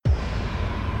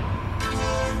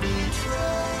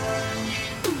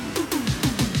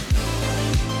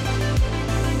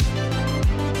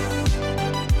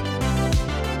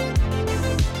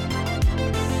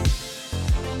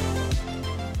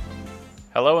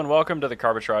Hello and welcome to the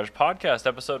Carbitrage Podcast,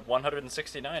 episode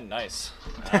 169. Nice.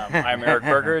 I'm Eric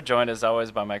Berger, joined as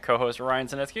always by my co-host Ryan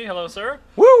Zanitsky. Hello, sir.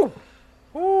 Woo!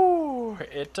 Woo!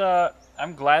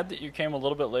 I'm glad that you came a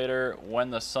little bit later when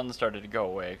the sun started to go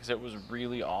away, because it was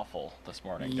really awful this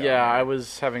morning. Yeah, I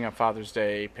was having a Father's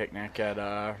Day picnic at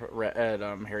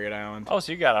Harriet Island. Oh,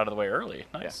 so you got out of the way early.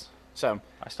 Nice. Yeah. So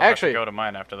I still have to go to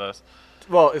mine after this.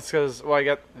 Well, it's because I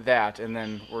got that, and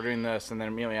then we're doing this, and then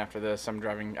immediately after this, I'm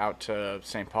driving out to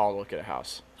St. Paul to look at a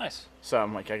house. Nice. So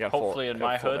I'm like, I got hopefully in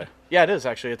my hood. Day. Yeah, it is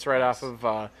actually. It's right off of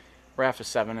right off of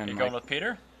 7 and. You going with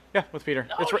Peter? Yeah, with Peter.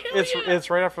 Oh, It's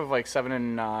right off of like 7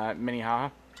 and Minnehaha,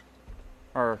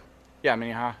 or yeah,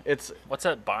 Minnehaha. It's what's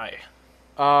that by?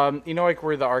 like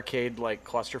where the arcade like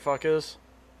clusterfuck is.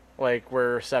 Like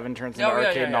where 7 turns into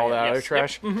arcade and all that other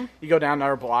trash. Yep. Mm-hmm. You go down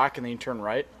our block and then you turn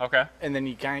right. Okay. And then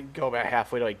you kind of go about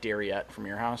halfway to like Darriette from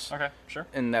your house. Okay, sure.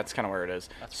 And that's kind of where it is.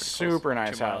 That's pretty super close.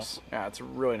 nice 2 house. miles. Yeah, it's a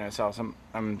really nice house. I'm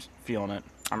feeling it.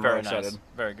 I'm Very really excited. nice.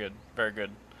 Very good. Very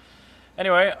good.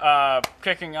 Anyway,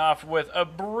 kicking off with a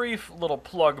brief little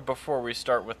plug before we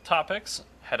start with topics.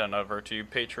 Head on over to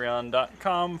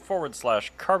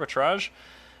patreon.com/carbitrage.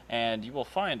 And you will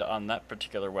find on that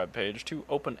particular webpage 2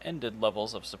 open-ended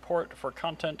levels of support for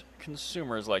content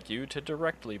consumers like you to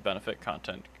directly benefit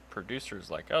content producers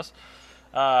like us.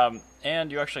 And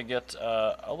you actually get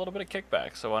a little bit of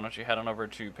kickback. So why don't you head on over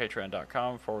to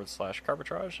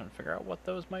patreon.com/carbitrage and figure out what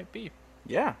those might be.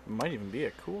 Yeah, it might even be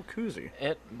a cool koozie.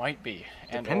 It might be.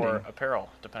 And Depending. or apparel,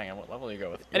 depending on what level you go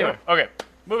with. Anyway, okay.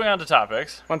 Moving on to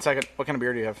topics. 1 second. What kind of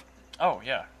beer do you have? Oh,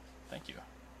 yeah. Thank you.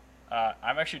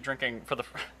 I'm actually drinking for the...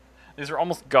 These are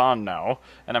almost gone now,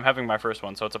 and I'm having my first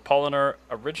one. So it's a Paulaner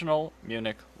Original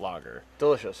Munich Lager.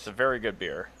 Delicious. It's a very good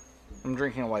beer. I'm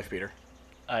drinking a wife beater.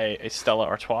 A Stella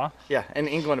Artois. Yeah, in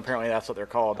England apparently that's what they're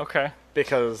called. Okay.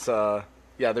 Because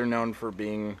they're known for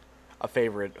being a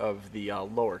favorite of the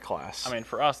lower class. I mean,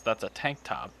 for us, that's a tank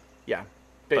top. Yeah,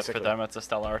 But basically. for them, it's a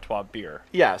Stella Artois beer.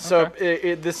 Yeah, so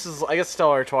Okay. this is, I guess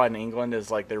Stella Artois in England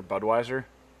is like their Budweiser,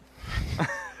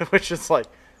 which is like,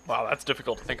 Wow, that's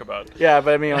difficult to think about. yeah,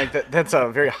 but I mean, like that's a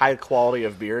very high quality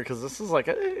of beer because this is like,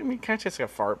 I mean, it kind of tastes like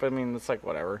a fart, but I mean, it's like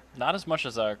whatever. Not as much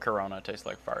as a Corona tastes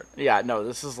like fart. Yeah, no,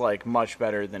 this is like much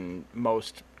better than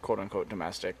most quote unquote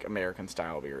domestic American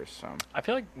style beers. So I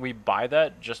feel like we buy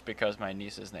that just because my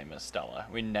niece's name is Stella.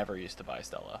 We never used to buy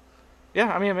Stella.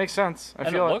 yeah, I mean, it makes sense. I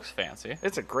And feel it like looks fancy.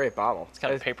 it's a great bottle. It's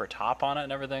got a paper top on it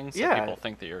and everything, so Yeah. people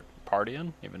think that you're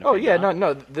partying, even if Oh you're yeah, not.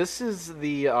 no. This is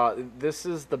the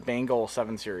Bengal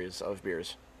 7 series of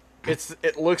beers.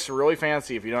 It looks really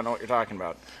fancy if you don't know what you're talking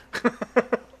about.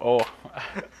 Oh,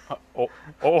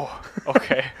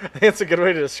 okay. It's a good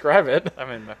way to describe it. I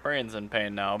mean, my brain's in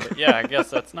pain now, but yeah, I guess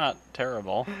that's not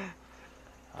terrible.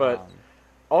 But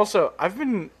also, I've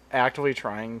been actively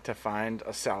trying to find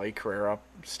a Sally Carrera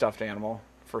stuffed animal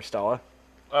for Stella.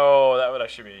 Oh, that would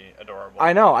actually be adorable.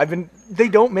 I know. They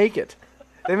don't make it.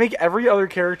 They make every other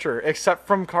character except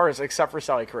from Cars, except for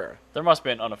Sally Carrera. There must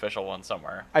be an unofficial one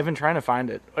somewhere. I've been trying to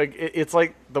find it. Like it's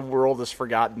like the world has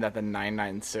forgotten that the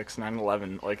 996,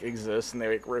 911 like exists, and they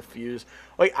like refuse.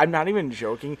 Like I'm not even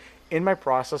joking. In my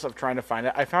process of trying to find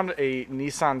it, I found a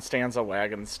Nissan Stanza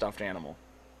wagon stuffed animal.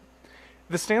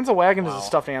 The Stanza wagon is Wow. a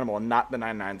stuffed animal, and not the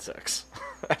 996.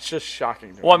 That's just shocking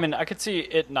to me. Well, I mean, I could see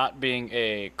it not being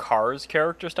a Cars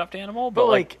character stuffed animal, but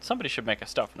like somebody should make a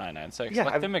stuffed 996. Yeah,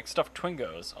 like I've- they make stuffed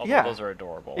Twingos, although Yeah. those are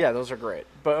adorable. Yeah, those are great.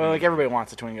 But like everybody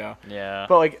wants a Twingo. Yeah.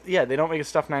 But like, yeah, they don't make a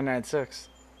stuffed 996.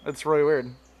 It's really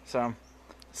weird. So,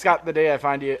 Scott, the day I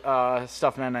find you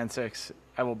stuffed 996,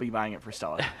 I will be buying it for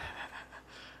Stella.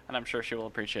 And I'm sure she will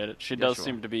appreciate it. She Yes, does she will.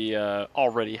 seem to be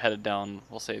already headed down,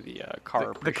 we'll say, the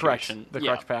car the correct appreciation.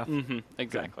 correct path. Mm-hmm,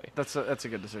 exactly. That's a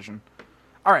good decision.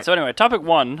 All right. So anyway, topic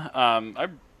 1. I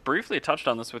briefly touched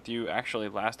on this with you actually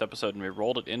last episode, and we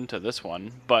rolled it into this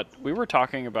one. But we were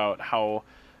talking about how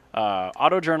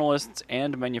auto journalists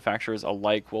and manufacturers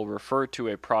alike will refer to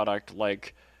a product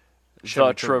like Chevy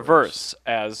the Traverse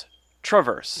as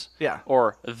Traverse. Yeah.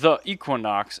 Or the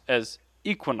Equinox as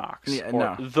Equinox. Yeah,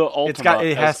 or no. the Ultima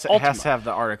it has as to, Ultima. have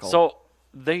the article. So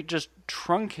they just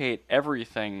truncate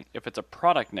everything if it's a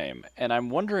product name, and I'm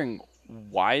wondering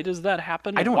why does that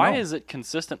happen? I don't why know. is it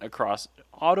consistent across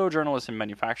auto journalists and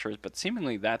manufacturers, but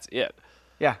seemingly that's it?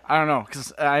 yeah, I don't know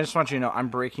because I just want you to know I'm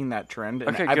breaking that trend.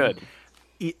 And Okay, good.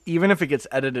 Even if it gets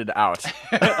edited out,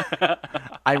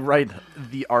 I write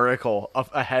the article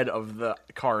ahead of the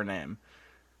car name.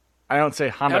 I don't say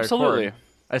Honda Absolutely. Accord.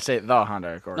 I say the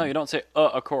Honda Accord. No, you don't say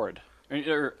Accord.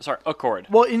 Sorry, Accord.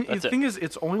 Well, the That's it. thing is,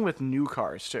 it's only with new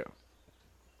cars too.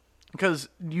 because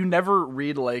you never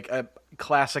read like a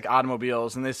classic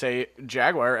automobiles and they say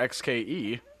Jaguar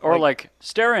XKE. Or like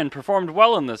Starion performed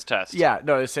well in this test. Yeah,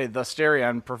 no, they say the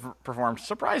Starion performed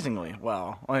surprisingly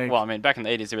well. Like, Well, I mean, back in the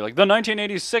 80s, they'd be like, the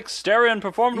 1986 Starion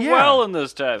performed Yeah. well in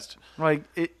this test. like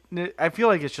I feel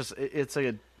like it's like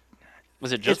a,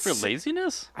 Was it just for It's-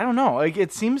 laziness? I don't know. Like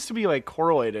it seems to be like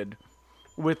correlated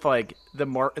with like the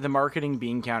marketing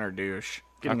bean counter douche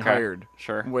getting Okay, hired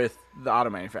sure. with the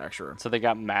auto manufacturer. So they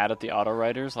got mad at the auto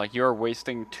writers, like, you're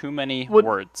wasting too many Well,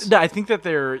 words. no, I think that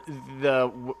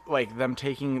them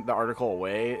taking the article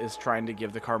away is trying to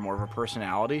give the car more of a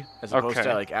personality as opposed Okay.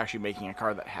 to like actually making a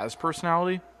car that has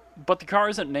personality. But the car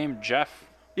isn't named Jeff.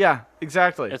 Yeah,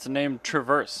 exactly. It's named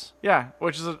Traverse. Yeah,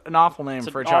 which is an awful name It's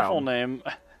for an a child. awful name.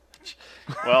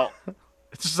 Well,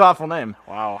 It's just an awful name.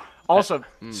 wow. Also,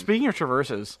 speaking of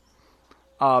traverses,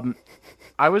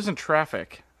 I was in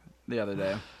traffic the other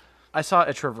day. I saw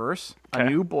a Traverse, a Okay.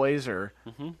 new Blazer,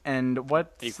 and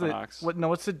what's Equinox.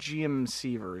 what's the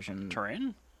GMC version?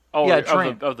 Terrain? Oh, Yeah, of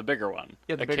Terrain. the bigger one.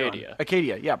 Yeah, the bigger one. Acadia.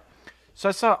 Acadia, yeah. So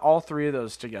I saw all three of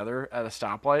those together at a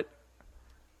stoplight,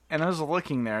 and I was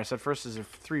looking there. I said, first, is there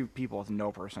three people with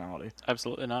no personality?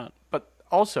 Absolutely not. But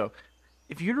also,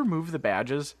 if you'd remove the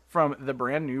badges from the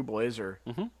brand new Blazer,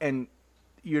 and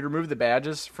you'd remove the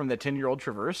badges from the 10-year-old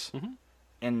Traverse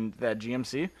and that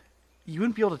GMC, you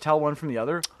wouldn't be able to tell one from the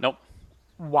other. Nope.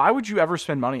 Why would you ever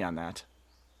spend money on that?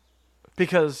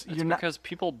 Because It's you're not. because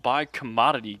people buy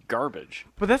commodity garbage.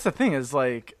 But that's the thing is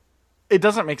like, it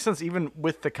doesn't make sense even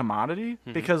with the commodity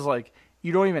because like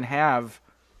you don't even have,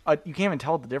 you can't even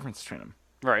tell the difference between them.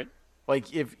 Right.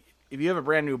 Like if you have a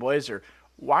brand new Blazer,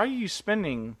 why are you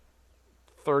spending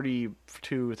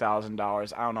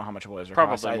 $32,000? I don't know how much a Blazer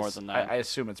costs. Probably more than that. I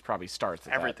assume it's probably starts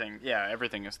at that.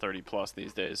 Everything is 30 plus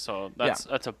these days. So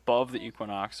that's above the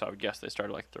Equinox. So I would guess they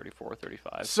started like 34,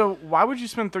 35. So why would you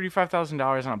spend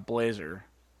 $35,000 on a Blazer,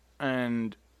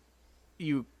 and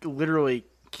you literally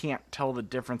can't tell the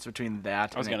difference between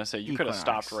that? I was and gonna an say you could have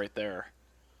Equinox? stopped right there.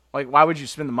 Like, why would you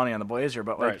spend the money on the Blazer?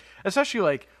 But like, Right. especially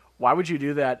like, why would you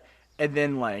do that and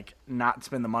then like not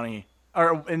spend the money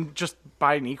and just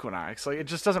buy an Equinox? Like, it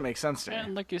just doesn't make sense to me.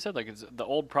 And like you said, like the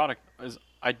old product is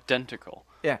identical.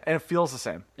 Yeah, and it feels the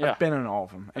same. Yeah. I've been in all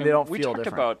of them, and they don't we feel talked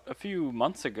different. about a few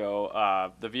months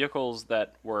ago the vehicles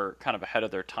that were kind of ahead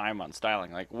of their time on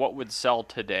styling, like what would sell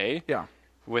today Yeah.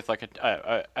 with like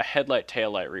a headlight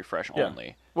taillight refresh Yeah.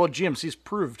 only. Well, GMC's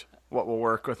proved what will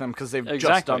work with them because they've Exactly.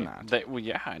 just done that. And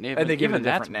they give it a even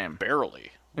that's different name.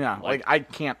 barely. Yeah, like I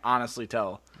can't honestly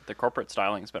tell. The corporate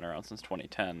styling's been around since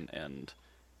 2010, and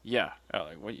yeah,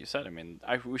 like what you said. I mean,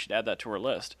 we should add that to our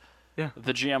list. Yeah.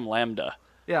 The GM Lambda.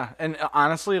 Yeah, and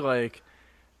honestly, like,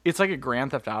 it's like a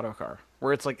Grand Theft Auto car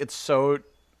where it's like it's so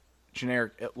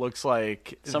generic. It looks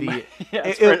like Yeah,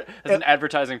 it's it- an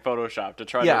advertising Photoshop to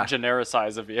try Yeah. to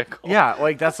genericize a vehicle. yeah,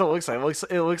 like that's what it looks like.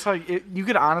 It looks like you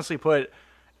could honestly put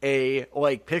a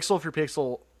like pixel for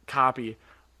pixel copy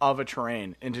of a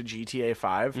Terrain into GTA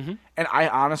 5, and I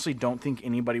honestly don't think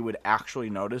anybody would actually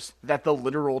notice that the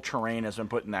literal Terrain has been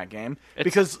put in that game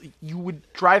because you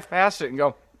would drive past it and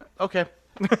go, okay,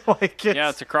 like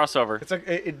it's a crossover. it's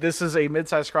like this is a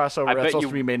mid-sized crossover I that's bet supposed you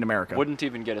to be made in America. Wouldn't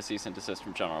even get a cease and desist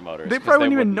from General Motors. They 'cause probably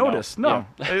wouldn't even know. notice. No,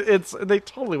 it's they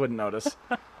totally wouldn't notice.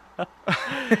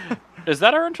 Is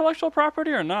that our intellectual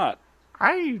property or not?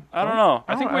 I don't know.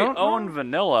 I think we don't own know.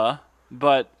 Vanilla,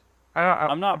 but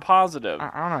I'm not positive. I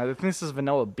don't know. I think this is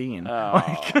Vanilla Bean.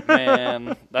 Oh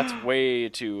man, that's way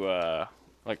too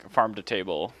like farm to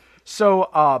table. So,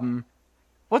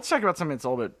 let's talk about something that's a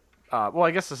little bit. Well,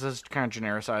 I guess this is kind of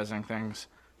genericizing things.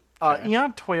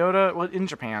 Toyota. Well, in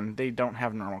Japan, they don't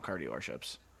have normal car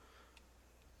dealerships.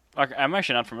 Okay, I'm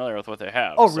actually not familiar with what they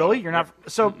have. Oh, so- really? You're not.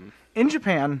 So, in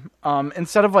Japan,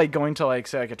 instead of like going to like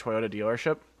say like a Toyota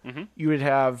dealership, you would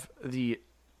have the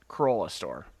Corolla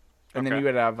store, and then Okay. you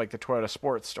would have like the Toyota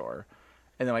Sports store,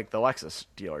 and then like the Lexus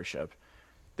dealership.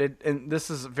 And this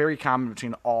is very common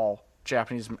between all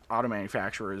Japanese auto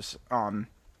manufacturers. At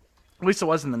least it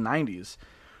was in the 90s,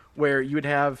 where you would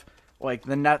have like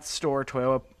the Net store,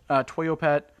 Toyopet,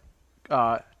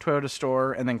 Toyota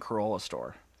store, and then Corolla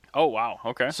store. Oh wow.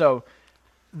 Okay. So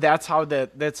that's how they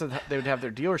would have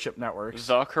their dealership networks.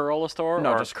 The Corolla store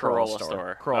No, or just Corolla Corolla store.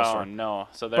 store? Corolla oh store. no.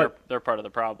 So But- they're part of the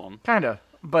problem. Kind of.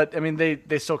 But, I mean, they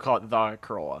still call it the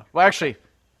Corolla. Well, actually,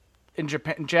 in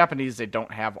Japanese, they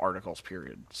don't have articles,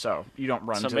 period. So you don't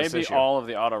run So into this maybe issue. all of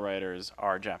the auto writers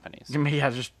are Japanese. Yeah,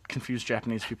 just confused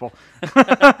Japanese people.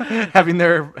 having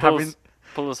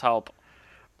Please help.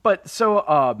 But, so,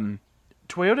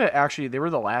 Toyota, actually, they were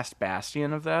the last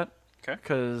bastion of that. Okay.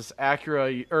 Because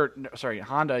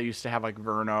Honda used to have like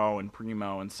Verno and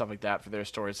Primo and stuff like that for their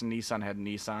stores, and Nissan had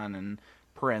Nissan and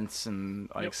Prince and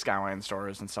like Skyline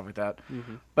stores and stuff like that.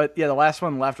 But yeah, the last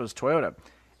one left was Toyota,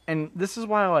 and this is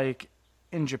why like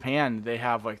in Japan they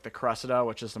have like the Cressida,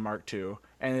 which is the Mark II,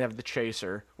 and they have the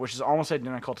Chaser, which is almost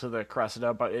identical to the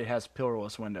Cressida, but it has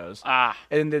pillarless windows. Ah.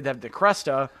 And then they have the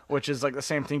Cresta, which is like the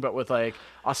same thing but with like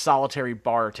a solitary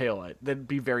bar taillight. They'd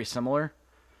be very similar,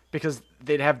 because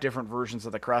they'd have different versions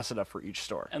of the Cressida for each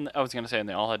store. And I was going to say, and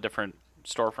they all had different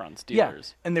storefronts,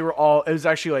 dealers. Yeah, and they were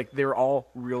all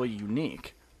really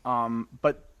unique.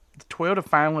 But Toyota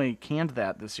finally canned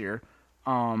that this year,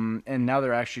 and now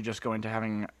they're actually just going to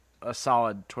having a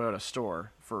solid Toyota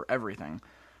store for everything.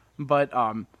 But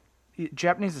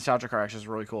Japanese nostalgia car actually has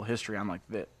a really cool history on like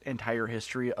the entire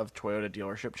history of Toyota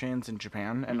dealership chains in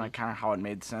Japan, and like kind of how it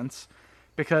made sense,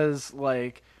 because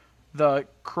like the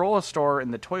Corolla store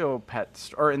in the Toyo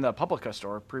or in the Publica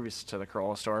store previous to the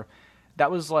Corolla store, that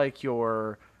was like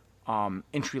your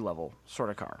entry level sort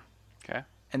of car. Okay.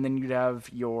 And then you'd have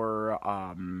your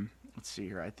let's see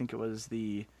here. I think it was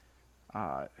the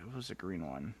it was a green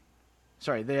one.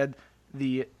 Sorry, they had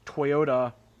the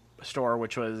Toyota store,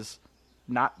 which was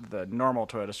not the normal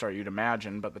Toyota store you'd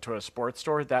imagine, but the Toyota Sports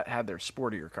store that had their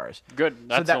sportier cars. Good.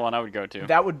 That's the one I would go to.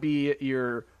 That would be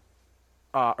your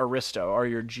Aristo or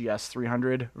your GS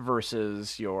 300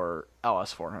 versus your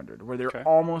LS 400, where they're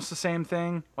almost the same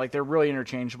thing. Like they're really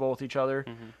interchangeable with each other,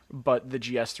 but the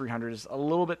GS 300 is a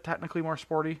little bit technically more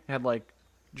sporty. It had like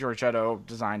Giorgetto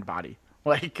designed body.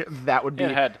 Like that would be.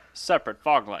 It had separate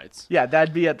fog lights. Yeah,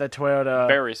 that'd be at the Toyota.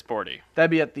 Very sporty.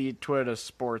 That'd be at the Toyota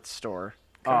Sports store.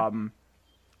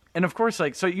 And of course,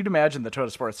 like so, you'd imagine the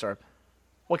Toyota Sports store.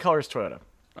 What color is Toyota?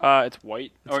 It's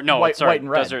white. Or no, white, sorry, white and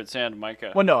red. Desert Sand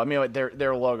Mica. Well, no, I mean like,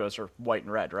 their logos are white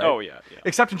and red, right? Oh yeah.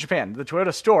 Except in Japan, the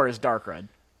Toyota store is dark red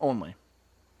only,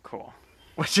 Cool.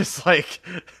 which is like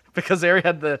because they already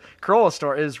had the Corolla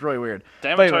store is really weird.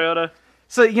 Damn But it, anyway, Toyota.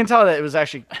 So you can tell that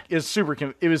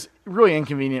it was really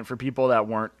inconvenient for people that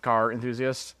weren't car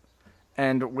enthusiasts.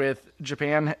 And with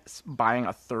Japan buying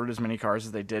a third as many cars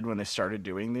as they did when they started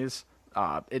doing these,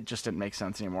 it just didn't make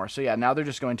sense anymore. So yeah, now they're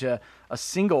just going to a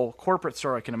single corporate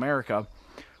store like in America,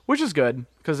 which is good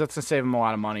because that's to save them a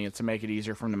lot of money. It's to make it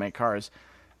easier for them to make cars.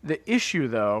 The issue,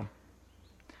 though,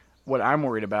 what I'm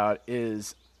worried about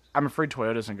is I'm afraid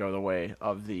Toyota doesn't go the way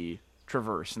of the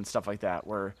Traverse and stuff like that,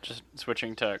 where Just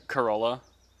switching to Corolla.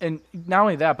 and not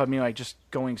only that, but I mean like just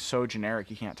going so generic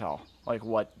you can't tell like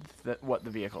what the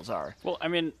vehicles are. Well, I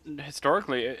mean,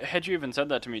 historically, had you even said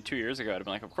that to me 2 years ago, I'd have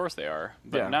been like, of course they are.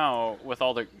 But Yeah. now, with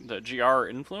all the GR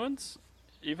influence,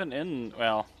 even in,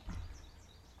 well,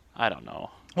 I don't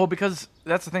know. Well, because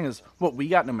that's the thing is what we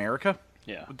got in America,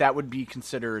 Yeah. that would be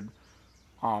considered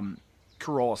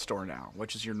Corolla store now,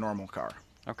 which is your normal car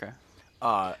Okay.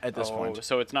 at this point.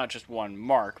 So it's not just one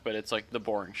mark, but it's like the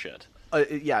boring shit.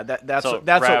 Yeah, that's So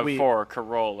that's what we. RAV4,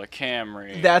 Corolla,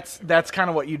 Camry. That's kind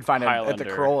of what you'd find at the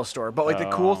Highlander. Corolla store. But like the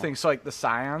cool thing, so like the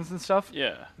Scions and stuff,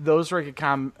 Yeah. those were like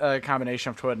a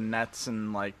combination of Toyota Nets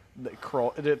and like the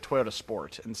Toyota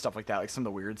Sport and stuff like that, like some of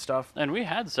the weird stuff. And we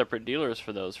had separate dealers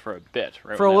for those for a bit,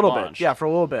 right? For a when they little launched. bit, yeah, for a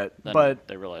little bit. Then But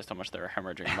they realized how much they were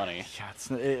hemorrhaging money.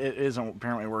 yeah, it isn't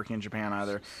apparently working in Japan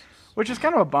either, which is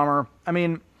kind of a bummer. I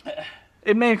mean,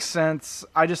 it makes sense.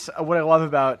 What I love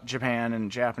about Japan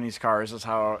and Japanese cars is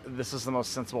how this is the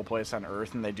most sensible place on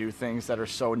earth, and they do things that are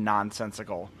so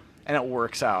nonsensical, and it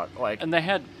works out. Like, And they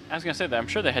had, I was going to say that, I'm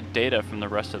sure they had data from the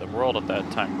rest of the world at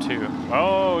that time, too.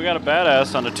 Oh, we got a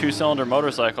badass on a 2-cylinder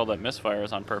motorcycle that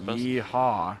misfires on purpose.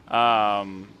 yeehaw.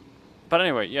 But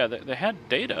anyway, yeah, they had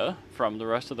data from the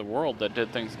rest of the world that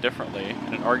did things differently,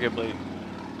 and arguably,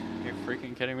 are you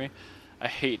freaking kidding me? I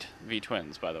hate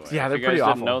V-twins, by the way. Yeah, they're if you pretty guys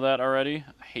awful. didn't know that already,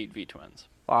 I hate V-twins.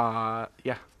 Yeah,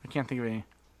 I can't think of any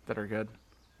that are good.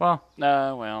 Well,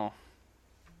 Well,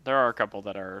 there are a couple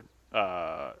that are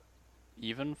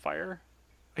even fire.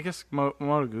 I guess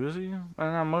Moto Guzzi.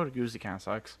 Moto Guzzi kind of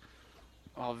sucks.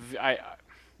 Well,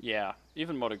 yeah,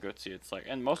 even Moto Guzzi, it's like,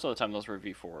 and most of the time those were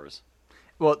V4s.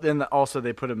 Well, then also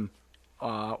they put them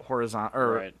horizontal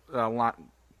or Right.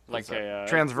 Like a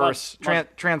transverse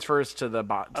transfers to the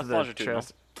to the longitudinal.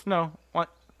 chest. No, what?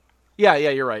 Yeah,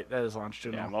 you're right. That is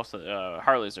longitudinal. Yeah, most of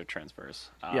Harleys are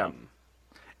transfers. Yeah.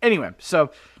 Anyway,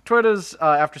 so Toyota's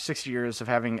after 60 years of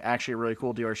having actually a really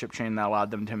cool dealership chain that allowed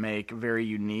them to make very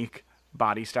unique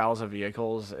body styles of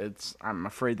vehicles. I'm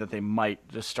afraid that they might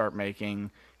just start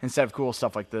making, instead of cool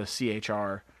stuff like the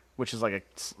CHR, which is like a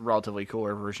relatively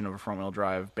cooler version of a front-wheel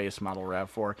drive base model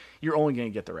RAV4, you're only going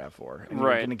to get the RAV4. And Right.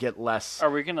 You're going to get less. Are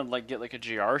we gonna like get like a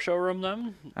GR showroom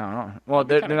then? I don't know. Well,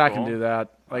 That'd be they're not kinda going to cool. do that.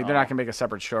 Like, they're Oh. not going to make a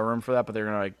separate showroom for that, but they're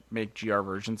going to like make GR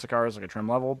versions of cars, like a trim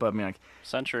level. But I mean, like,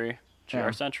 Century, GR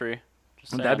Yeah. Century.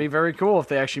 Just that'd saying. be very cool if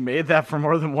they actually made that for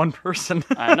more than one person.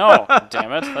 I know.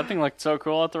 Damn it, that thing looked so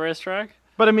cool at the racetrack.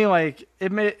 But I mean, like,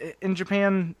 in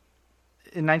Japan,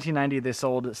 in 1990, they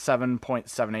sold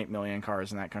 7.78 million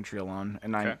cars in that country alone.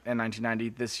 In 1990,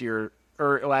 this year,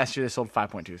 or last year, they sold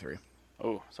 5.23.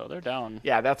 Oh, so they're down.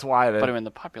 Yeah, that's why. But I mean,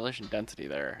 the population density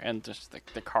there, and just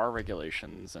the car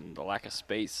regulations and the lack of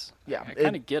space. Yeah, I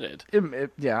kind of get it.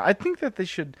 Yeah, I think that they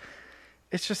should.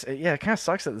 It's just, yeah, it kind of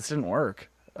sucks that this didn't work.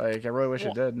 Like, I really wish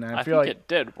it did. And I feel think like it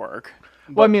did work.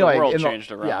 Well, I mean, the like, world in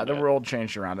changed around. Yeah, the it. world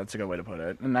changed around. That's a good way to put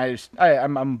it. And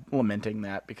I'm lamenting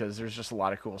that because there's just a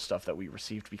lot of cool stuff that we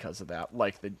received because of that,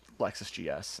 like the Lexus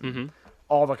GS, and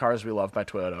all the cars we love by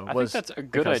Toyota. I think that's a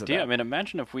good idea. I mean,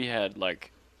 imagine if we had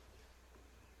like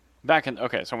back in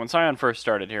so when Scion first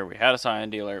started here, we had a Scion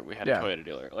dealer, we had a Toyota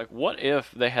dealer. Like, what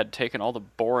if they had taken all the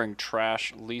boring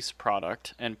trash lease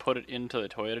product and put it into the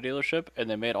Toyota dealership, and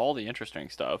they made all the interesting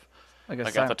stuff? Like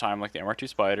at the time, like the MR2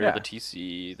 Spider, Yeah. the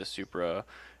TC, the Supra,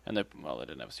 and they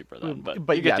didn't have a Supra then, but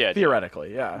you yeah, get the idea.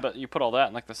 theoretically, yeah. But you put all that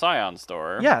in like the Scion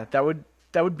store, Yeah, that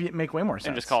would make way more sense.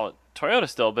 and just call it Toyota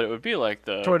still, but it would be like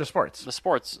the Toyota Sports. the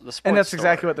sports, And that's store.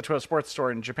 exactly what the Toyota Sports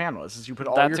store in Japan was. Is you put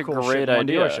all That's your a cool shit great in one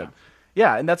idea. dealership.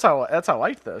 Yeah, and that's how I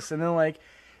liked this. And then like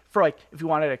for like if you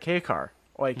wanted a K car,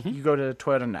 like you go to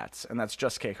Toyota Nets, and that's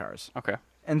just K cars. Okay.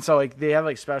 And so like they have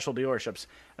like special dealerships.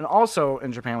 And also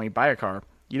in Japan, when you buy a car,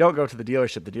 you don't go to the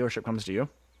dealership comes to you.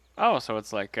 Oh, so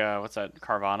it's like what's that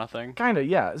Carvana thing? Kind of,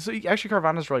 yeah. So actually,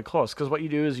 Carvana's really close because what you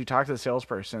do is you talk to the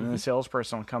salesperson, and the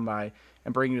salesperson will come by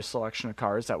and bring you a selection of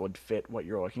cars that would fit what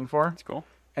you're looking for, That's cool.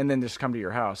 and then just come to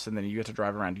your house, and then you get to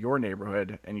drive around your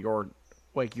neighborhood and your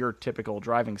typical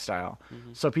driving style.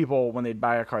 So people, when they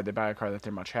buy a car that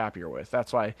they're much happier with.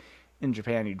 That's why in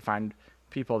Japan you'd find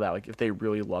people that like if they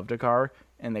really loved a car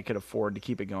and they could afford to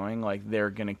keep it going, like they're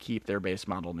gonna keep their base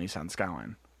model Nissan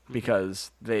Skyline.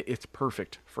 Because it's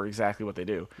perfect for exactly what they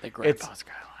do. They grandpa It's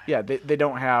Skyline. Yeah, they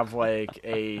don't have like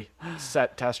a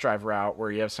set test drive route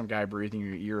where you have some guy breathing in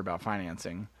your ear about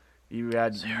financing. You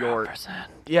had your 0%.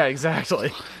 Yeah,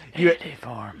 exactly. Your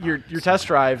test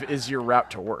drive is your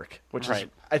route to work, which is Right.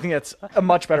 I think that's a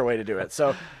much better way to do it.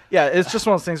 So yeah, it's just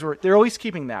one of those things where they're always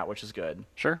keeping that, which is good.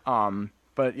 Sure.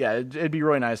 But yeah, it'd be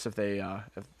really nice if they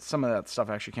if some of that stuff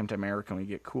actually came to America and we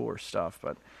get cooler stuff.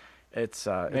 But it's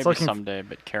Maybe looking someday,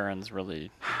 but Karen's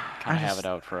really kind of have it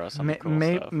out for us on the cool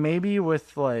stuff. maybe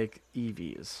with like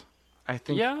EVs. I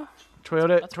think Yeah.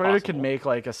 Toyota that's could possible. make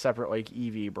like a separate like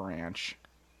EV branch.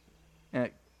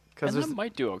 Because And that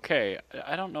might do okay.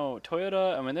 I don't know.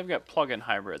 Toyota, I mean, they've got plug-in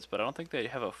hybrids, but I don't think they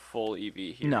have a full EV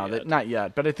here yet. not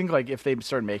yet. But I think like if they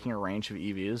started making a range of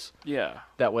EVs, Yeah.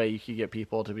 that way you could get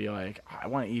people to be like, I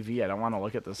want an EV. I don't want to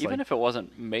look at this. Even like, if it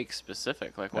wasn't make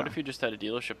specific, like what Yeah. if you just had a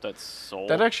dealership that sold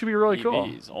that'd actually be really cool.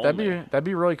 EVs only? That'd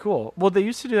be really cool. Well, they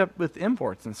used to do that with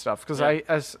imports and stuff. Because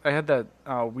Yeah. I had that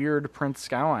weird Prince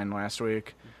Skyline last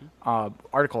week.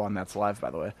 Article on that's live, by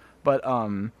the way. But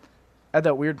I had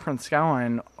that weird Prince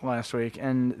Skyline last week,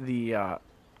 and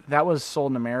that was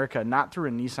sold in America not through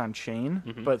a Nissan chain,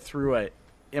 but through a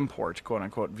import quote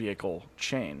unquote vehicle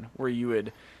chain, where you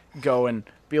would go and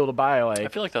be able to buy like I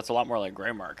feel like that's a lot more like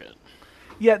gray market.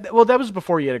 Yeah, well, that was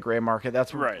before you had a gray market.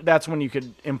 That's Right. That's when you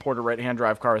could import a right-hand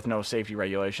drive car with no safety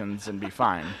regulations and be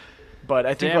fine. But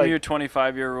I think Damn like you,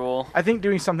 25-year rule. I think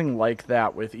doing something like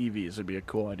that with EVs would be a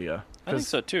cool idea. I think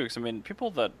so too, because I mean,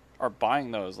 people that are buying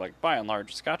those, like by and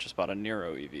large, Scott just bought a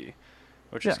Nero EV,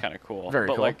 which is Yeah, kind of cool. very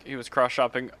but cool. like he was cross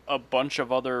shopping a bunch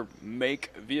of other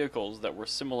make vehicles that were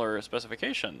similar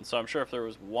specifications. So I'm sure if there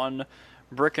was one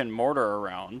brick and mortar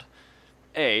around,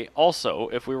 also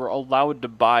if we were allowed to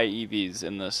buy EVs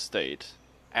in this state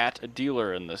at a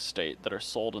dealer in this state that are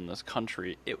sold in this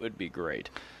country, it would be great.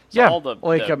 So Yeah, all the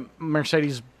like a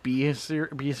Mercedes B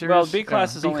series. well, B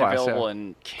class Yeah, is B-Class, only available yeah.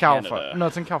 in Canada. California. No,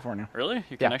 it's in California. Really?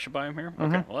 You can Yeah. actually buy them here?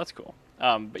 Okay, well that's cool.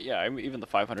 But yeah, I mean, even the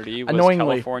 500e was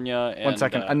Annoyingly- California. And, One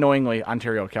second. Annoyingly,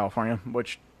 Ontario, California,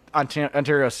 which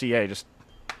Ontario, CA just.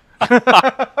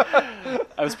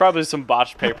 it was probably some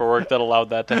botched paperwork that allowed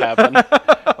that to happen.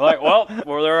 I'm like, well,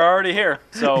 they're already here.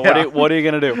 So Yeah. what are you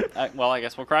gonna do? Well, I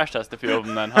guess we'll crash test a few of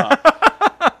them then, huh?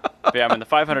 But yeah, I mean the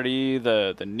 500e,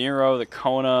 the Nero, the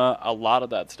Kona, a lot of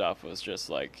that stuff was just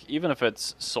like, even if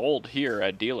it's sold here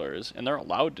at dealers and they're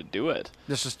allowed to do it,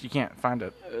 Just you can't find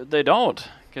it. they don't,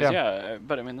 Because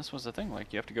but I mean, this was the thing.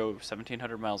 Like, you have to go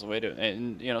 1,700 miles away to,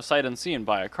 and sight unseen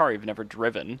buy a car you've never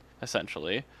driven,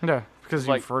 essentially. Yeah, because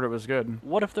Like, you've heard it was good.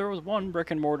 What if there was one brick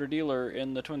and mortar dealer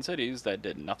in the Twin Cities that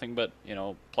did nothing but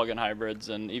plug-in hybrids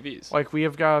and EVs? Like, we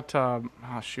have got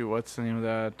what's the name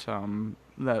of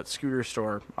that scooter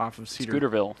store off of Cedar?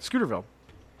 Scooterville.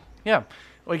 Yeah.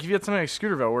 Like, if you had something like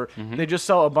Scooterville where they just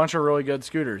sell a bunch of really good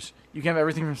scooters. You can have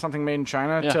everything from something made in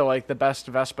China to, like, the best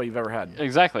Vespa you've ever had.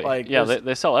 Exactly. Like, yeah,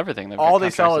 they sell everything. They've all got they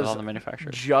sell contracts with is all the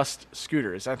manufacturers. just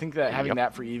scooters. I think that having Yep.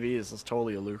 that for EVs is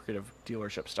totally a lucrative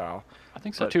dealership style. I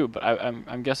think so, too, but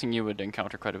I'm guessing you would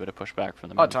encounter quite a bit of pushback from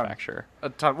the A ton. manufacturer. A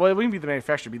ton. Well, it wouldn't be the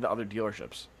manufacturer, it'd be the other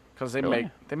dealerships. Because they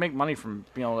Really? make money from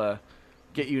being able to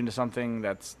get you into something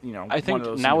that's, I one of think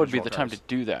those now would be the individual time to cars.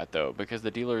 do that, though, because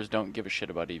the dealers don't give a shit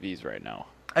about EVs right now.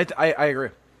 I agree.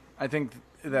 I think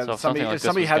that So if if something somebody, like if this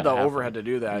somebody was had the gonna happen- overhead to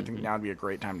do that, I think now would be a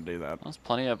great time to do that. There's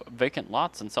plenty of vacant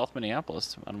lots in South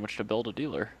Minneapolis on which to build a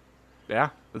dealer. Yeah,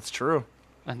 that's true.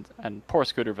 And poor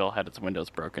Scooterville had its windows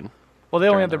broken. Well, they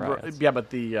only During had the riots. but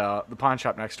the pawn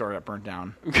shop next door got burnt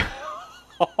down.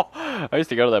 I used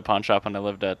to go to that pawn shop when I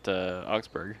lived at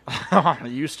Augsburg. I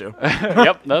used to.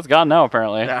 Yep, that's gone now,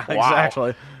 apparently. Yeah, Wow.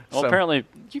 exactly. Well, So- apparently,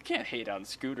 you can't hate on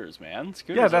scooters, man.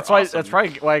 Scooters Yeah, that's are why. awesome. That's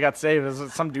probably why I got saved. Is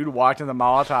that some dude walked in the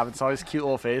Molotov and saw these cute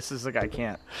little faces. Like, I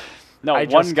can't. No, I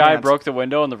one just guy can't. broke the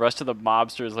window, and the rest of the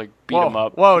mobsters beat him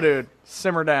up. Whoa, dude,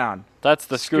 simmer down. That's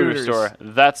the scooter Scooters. store.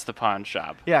 That's the pawn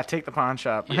shop. Yeah, take the pawn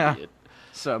shop. You Yeah. idiot.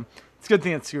 So it's a good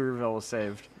thing that Scooterville was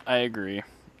saved. I agree.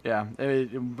 Yeah, it would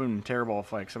have been terrible if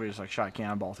somebody just shot a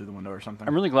cannonball through the window or something.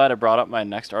 I'm really glad I brought up my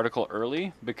next article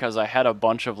early because I had a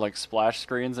bunch of splash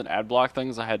screens and ad block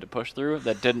things I had to push through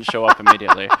that didn't show up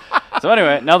immediately. So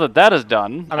anyway, now that is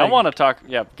done, I want to talk.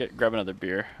 Yeah, grab another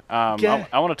beer. I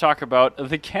want to talk about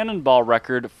the Cannonball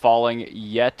record falling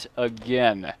yet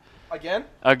again. Again?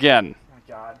 Again. Oh my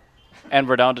God. And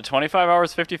we're down to 25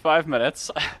 hours 55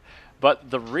 minutes. But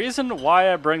the reason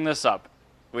why I bring this up,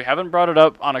 we haven't brought it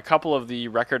up on a couple of the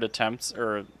record attempts,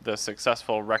 or the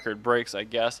successful record breaks, I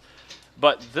guess.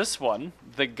 But this one,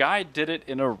 the guy did it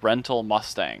in a rental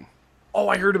Mustang. Oh,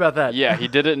 I heard about that. Yeah, he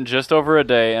did it in just over a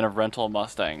day in a rental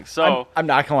Mustang. So I'm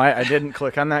not gonna lie, I didn't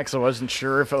click on that because I wasn't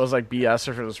sure if it was BS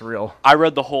or if it was real. I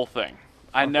read the whole thing.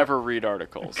 I never read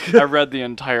articles. I read the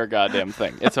entire goddamn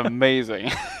thing. It's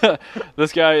amazing.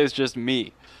 This guy is just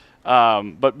me.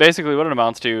 But basically what it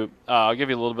amounts to, I'll give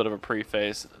you a little bit of a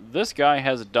preface. This guy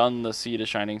has done the Sea to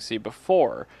Shining Sea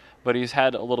before, but he's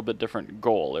had a little bit different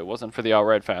goal. It wasn't for the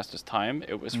outright fastest time.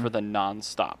 It was for the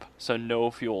non-stop. So no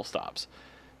fuel stops.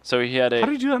 So he had How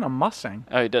did you do that in a Mustang?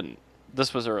 Oh, he didn't.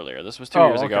 This was earlier. This was 2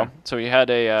 years ago. okay. So he had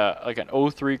an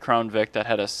 03 Crown Vic that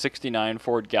had a 69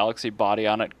 Ford Galaxy body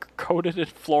on it, coated in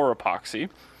floor epoxy.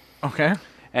 Okay.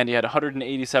 And he had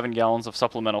 187 gallons of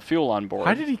supplemental fuel on board.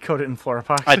 How did he coat it in floor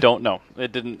epoxy? I don't know.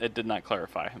 It did not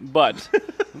clarify. But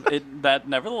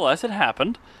nevertheless it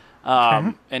happened.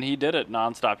 And he did it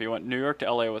nonstop. He went New York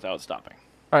to LA without stopping.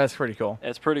 Oh, that's pretty cool.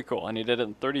 It's pretty cool. And he did it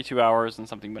in 32 hours and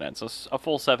something minutes. So a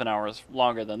full 7 hours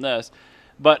longer than this.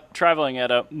 But traveling at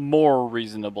a more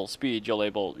reasonable speed, you're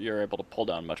able to pull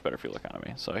down much better fuel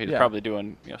economy. So he's probably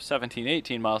doing 17,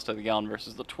 18 miles to the gallon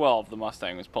versus the 12 the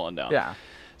Mustang was pulling down. Yeah.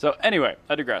 So anyway,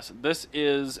 I digress. This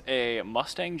is a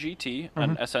Mustang GT,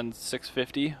 an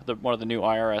SN650, one of the new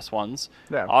IRS ones.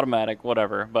 Yeah. Automatic,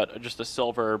 whatever, but just a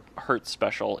silver Hertz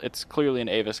special. It's clearly an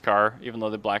Avis car, even though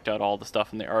they blacked out all the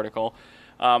stuff in the article.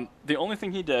 The only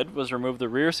thing he did was remove the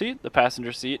rear seat, the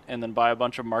passenger seat, and then buy a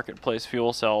bunch of Marketplace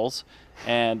fuel cells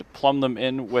and plumb them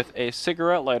in with a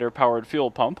cigarette lighter-powered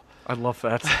fuel pump. I love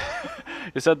that.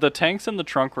 He said the tanks in the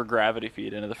trunk were gravity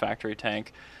feed into the factory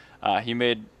tank. He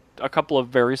made a couple of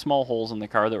very small holes in the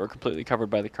car that were completely covered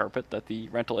by the carpet that the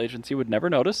rental agency would never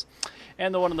notice.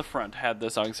 And the one in the front had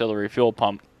this auxiliary fuel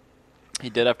pump. He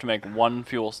did have to make one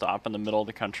fuel stop in the middle of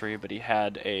the country, but he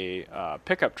had a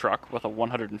pickup truck with a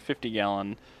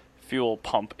 150-gallon fuel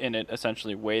pump in it,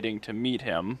 essentially waiting to meet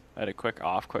him at a quick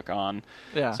off, quick on.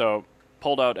 Yeah. So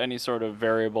pulled out any sort of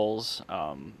variables.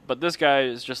 But this guy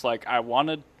is just like, I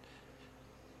wanted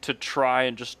to try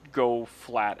and just go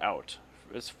flat out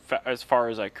as far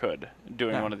as I could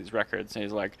doing one of these records. And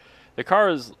he's like, the car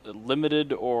is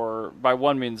limited, or by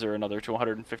one means or another, to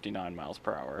 159 miles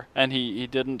per hour. And he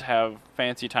didn't have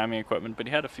fancy timing equipment, but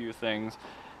he had a few things.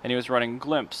 And he was running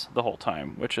Glimpse the whole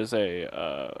time, which is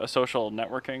a social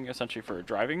networking essentially for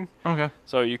driving. Okay.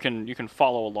 So you can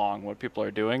follow along what people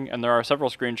are doing. And there are several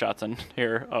screenshots in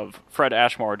here of Fred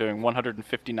Ashmore doing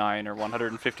 159 or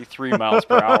 153 miles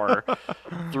per hour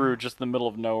through just the middle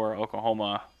of nowhere,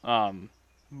 Oklahoma.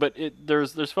 But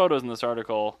there's photos in this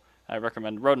article. I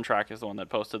recommend Road and Track is the one that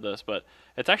posted this, but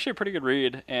it's actually a pretty good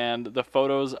read, and the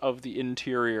photos of the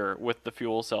interior with the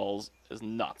fuel cells is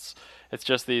nuts. It's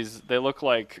just they look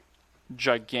like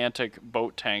gigantic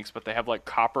boat tanks, but they have like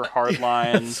copper hard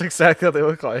lines. That's exactly what they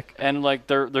look like. And like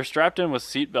they're strapped in with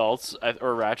seat belts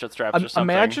or ratchet straps or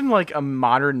something. Imagine like a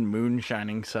modern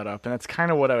moonshining setup, and that's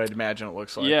kind of what I would imagine it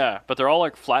looks like. Yeah, but they're all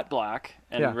like flat black,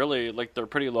 and Yeah. really like they're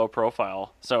pretty low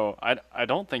profile. So I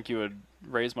don't think you would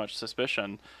raise much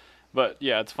suspicion. But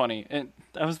yeah, it's funny. And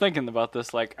I was thinking about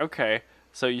this, like, okay,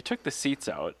 so you took the seats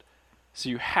out, so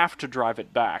you have to drive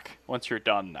it back once you're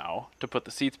done now to put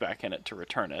the seats back in it to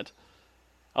return it.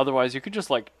 Otherwise, you could just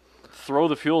like throw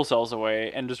the fuel cells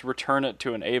away and just return it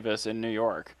to an Avis in New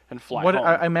York and fly What home.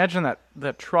 I imagine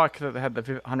that truck that had the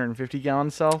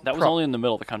 150-gallon cell. That was only in the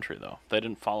middle of the country, though. They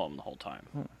didn't follow him the whole time.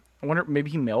 I wonder, maybe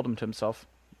he mailed them to himself.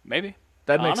 Maybe.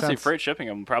 That makes Honestly, sense. freight shipping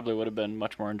them probably would have been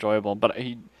much more enjoyable. But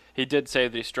he did say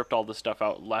that he stripped all the stuff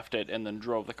out, left it, and then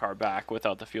drove the car back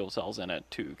without the fuel cells in it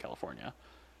to California,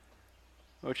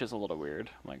 which is a little weird.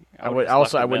 Like I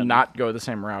would not go the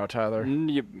same route either.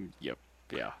 Yep.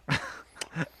 Yeah.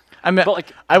 I mean, But,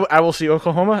 like- I will see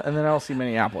Oklahoma, and then I'll see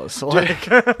Minneapolis. So like,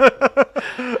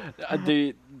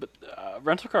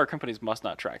 Rental car companies must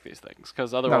not track these things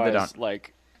because otherwise, don't.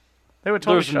 like, they would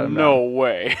totally there's shut them no down.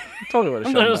 way. Totally would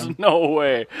have shut them There's down. no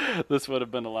way this would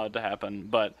have been allowed to happen.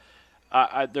 But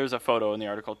there's a photo in the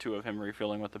article too of him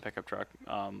refueling with the pickup truck.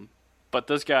 But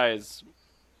this guy is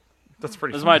That's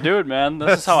my dude, man.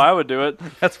 This is how I would do it.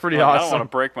 That's pretty Like, I don't awesome.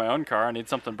 want to break my own car. I need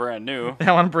something brand new.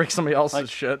 I want to break somebody else's Like,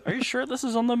 shit. Are you sure this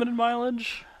is unlimited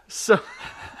mileage? So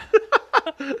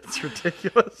it's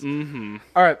ridiculous. Mm-hmm.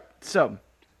 All right, so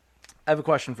I have a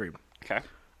question for you. Okay.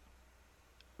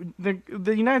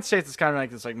 The United States is kind of like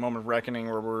this like moment of reckoning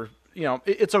where we're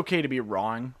it's okay to be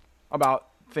wrong about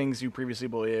things you previously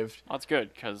believed, Well, that's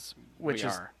good because which we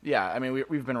is are. yeah. I mean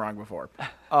we've been wrong before,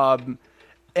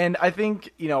 and I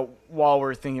think while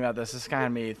we're thinking about this, it's kind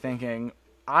of me thinking,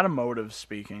 automotive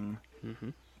speaking. Mm-hmm.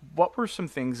 What were some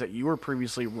things that you were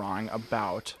previously wrong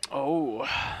about, Oh,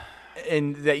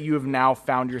 and that you have now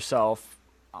found yourself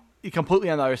completely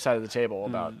on the other side of the table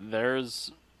about?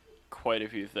 there's quite a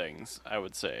few things, I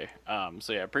would say.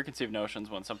 So yeah, preconceived notions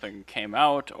when something came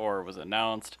out or was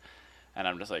announced, and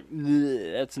I'm just like,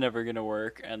 that's never gonna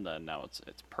work, and then now it's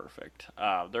perfect.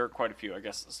 There are quite a few, I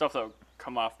guess. Stuff that would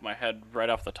come off my head right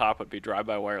off the top would be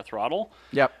drive-by-wire throttle.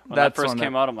 Yep, When that first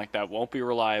came out, I'm like, that won't be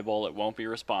reliable. It won't be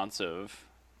responsive.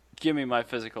 Give me my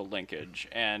physical linkage,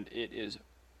 and it is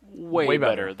way better.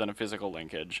 better than a physical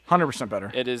linkage. 100%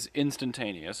 better. It is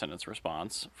instantaneous in its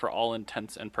response for all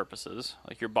intents and purposes.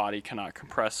 Like, your body cannot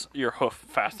compress your hoof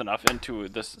fast enough into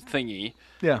this thingy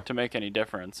Yeah. to make any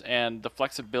difference. And the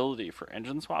flexibility for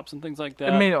engine swaps and things like that.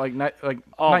 It made it like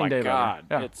oh night my and day god!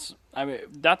 better. Yeah.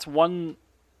 That's one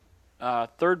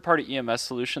third-party EMS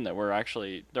solution that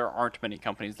there aren't many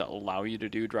companies that allow you to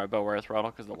do drive-by-wire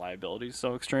throttle because the liability is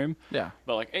so extreme. Yeah.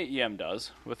 But like AEM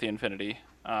does with the Infinity,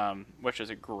 which is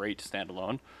a great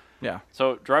standalone. Yeah.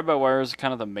 So drive-by-wire is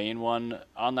kind of the main one.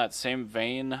 On that same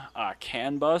vein,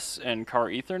 CAN bus and car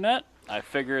Ethernet. I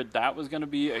figured that was going to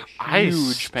be a huge I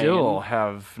pain. still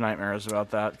have nightmares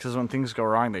about that because when things go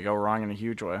wrong, they go wrong in a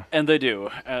huge way. And they do.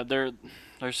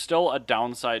 There's still a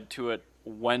downside to it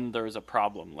when there's a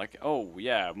problem. Like, oh,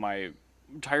 yeah, my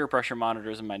tire pressure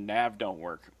monitors and my nav don't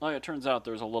work. Well, it turns out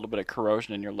there's a little bit of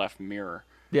corrosion in your left mirror.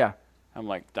 Yeah. I'm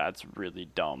like, that's really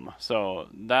dumb. So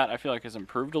that I feel like has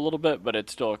improved a little bit, but it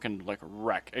still can like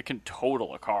wreck. It can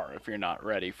total a car if you're not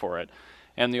ready for it.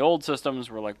 And the old systems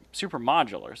were like super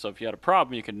modular, so if you had a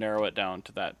problem, you could narrow it down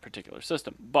to that particular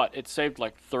system. But it saved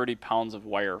like 30 pounds of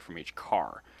wire from each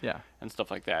car. Yeah. And stuff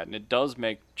like that. And it does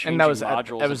make changing And that was at-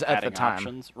 modules that was and at the adding time.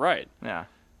 options. Right. Yeah.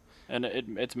 And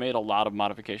it's made a lot of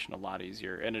modification a lot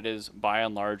easier. And it is, by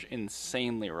and large,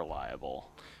 insanely reliable.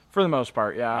 For the most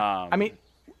part, yeah. I mean,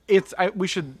 we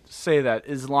should say that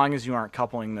as long as you aren't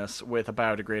coupling this with a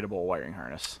biodegradable wiring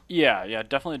harness. Yeah,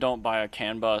 definitely don't buy a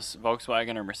CAN bus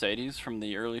Volkswagen or Mercedes from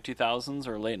the early 2000s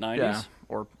or late 90s. Yeah.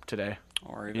 Or today.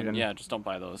 Or even, just don't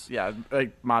buy those. Yeah,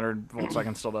 like modern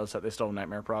Volkswagen still does that. They still have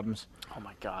nightmare problems. Oh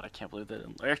my god, I can't believe they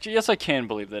didn't. Actually, yes, I can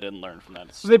believe they didn't learn from that.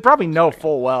 It's- So they probably know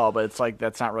full well, but it's like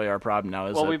that's not really our problem now,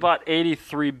 is it? well, we bought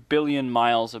 83 billion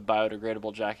miles of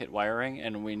biodegradable jacket wiring,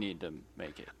 and we need to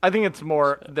make it. I think it's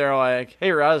more, they're like,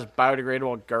 hey, Raz,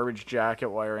 biodegradable garbage jacket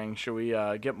wiring. Should we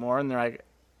get more? And they're like,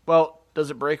 well,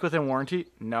 does it break within warranty?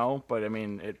 No, but I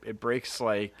mean, it breaks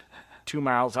like 2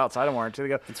 miles outside of warranty. They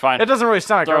go, It's fine. It doesn't really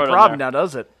sound like Throw it our in problem there. now,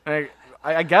 does it?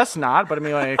 I guess not, but I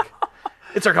mean, like,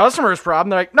 It's our customer's problem.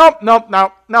 They're like, nope, not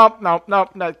that.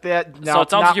 No, So it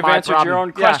sounds not like you've my answered problem. your own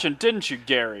Yeah. question, didn't you,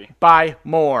 Gary? Buy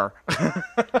more.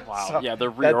 Wow. Yeah,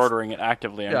 they're reordering it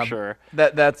actively, I'm sure.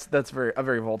 That's a very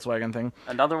Volkswagen thing.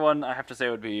 Another one I have to say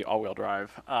would be all-wheel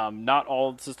drive. Not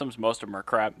all systems, most of them are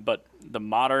crap, but the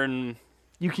modern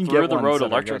You can get through-the-road ones that are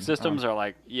electric good. systems are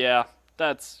like, yeah,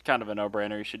 that's kind of a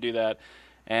no-brainer. You should do that.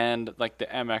 And like the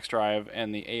MX Drive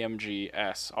and the AMG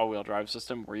S all-wheel drive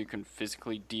system, where you can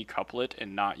physically decouple it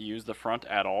and not use the front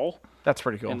at all That's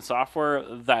pretty cool. in software,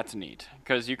 that's neat.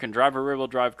 Because you can drive a rear-wheel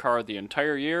drive car the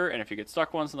entire year, and if you get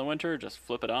stuck once in the winter, just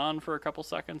flip it on for a couple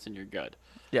seconds and you're good.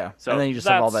 Yeah, So and then you just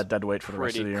have all that's that dead weight for the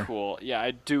rest of the Pretty year. cool. Yeah,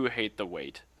 I do hate the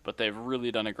weight, but they've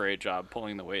really done a great job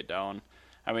pulling the weight down.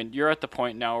 I mean, you're at the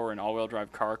point now where an all-wheel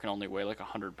drive car can only weigh like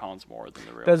 100 pounds more than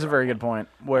the rear. That's a very good point.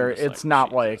 Where just it's like,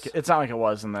 not like Jesus. it's not like it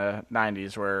was in the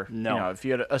 '90s, where No. you know if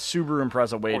you had a Subaru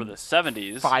Impreza weighed Or the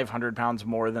 70s 500 pounds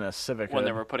more than a Civic. when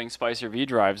they would. were putting Spicer V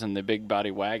drives in the big body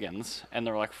wagons, and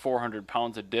there were like 400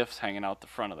 pounds of diffs hanging out the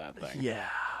front of that thing. Yeah.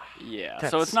 Yeah, so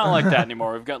That's- it's not like that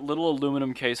anymore. We've got little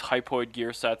aluminum case hypoid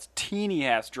gear sets, teeny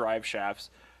ass drive shafts.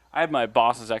 I had my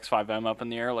boss's X5M up in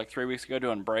the air like 3 weeks ago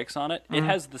doing brakes on it. It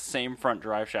has the same front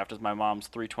drive shaft as my mom's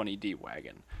 320D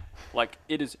wagon. Like,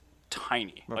 it is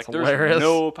tiny. That's like, there's hilarious.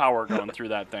 no power going through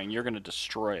that thing. You're going to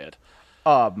destroy it.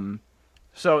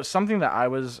 So something that I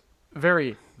was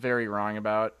very, very wrong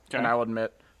about, and Okay. I will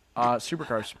admit,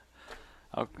 supercars.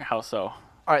 Oh, how so?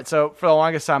 All right, so for the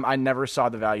longest time, I never saw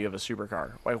the value of a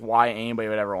supercar. Like, why anybody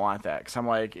would ever want that? Because I'm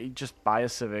like, you just buy a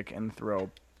Civic and throw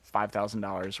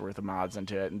 $5,000 worth of mods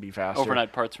into it and be faster.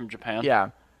 Overnight parts from Japan? Yeah.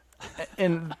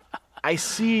 And I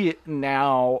see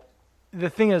now, the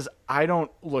thing is, I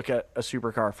don't look at a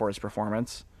supercar for its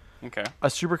performance. Okay. A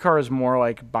supercar is more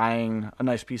like buying a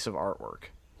nice piece of artwork.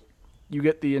 You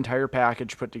get the entire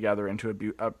package put together into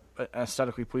an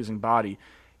aesthetically pleasing body.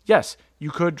 Yes,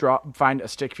 you could find a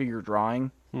stick figure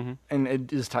drawing, and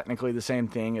it is technically the same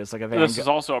thing as like a Van This Gogh. is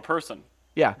also a person.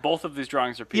 Yeah, Both of these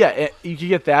drawings are people. yeah. You could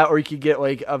get that, or you could get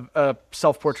like a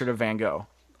self-portrait of Van Gogh.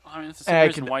 I mean, it's the And same I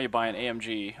reason could- why you buy an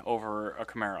AMG over a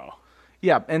Camaro.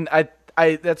 Yeah, and I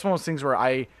that's one of those things where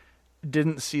I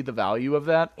didn't see the value of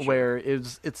that. Where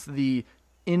it's the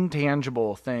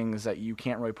intangible things that you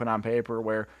can't really put on paper.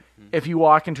 Where if you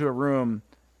walk into a room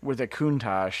with a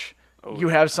Countach, you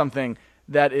have something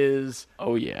that is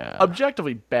Oh, yeah.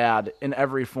 objectively bad in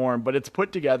every form, but it's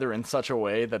put together in such a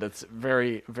way that it's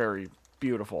very, very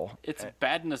beautiful. Its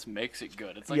badness makes it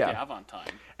good. It's like Yeah. the Avantime.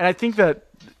 And I think that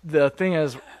the thing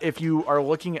is, if you are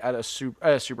looking at a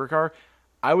supercar,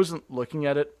 I wasn't looking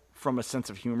at it from a sense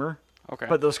of humor. Okay.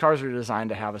 But those cars are designed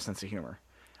to have a sense of humor.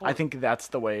 I think that's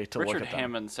the way to Richard look at them.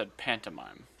 Hammond said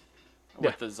pantomime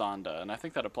with the Zonda, and I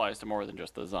think that applies to more than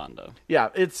just the Zonda. Yeah,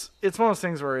 it's one of those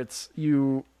things where it's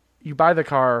you buy the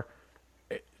car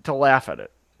to laugh at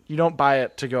it. You don't buy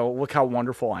it to go, look how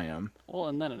wonderful I am. Well,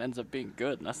 and then it ends up being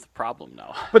good, and that's the problem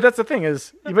now. But that's the thing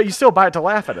is, but you still buy it to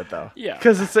laugh at it though. Yeah.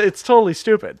 Because it's totally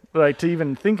stupid, like to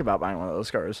even think about buying one of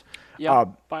those cars. Yeah,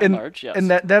 by and large, yes. And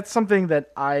that's something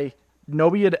that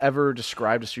nobody had ever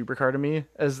described a supercar to me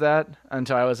as that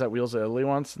until I was at Wheels of Italy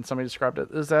once, and somebody described it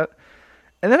as that.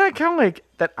 And then I kind of like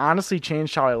that honestly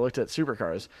changed how I looked at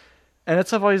supercars. And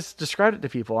that's how I've always described it to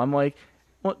people. I'm like,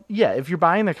 well, yeah, if you're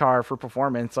buying the car for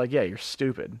performance, like, yeah, you're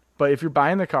stupid. But if you're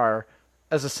buying the car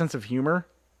as a sense of humor,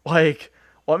 like,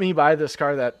 let me buy this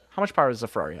car how much power does the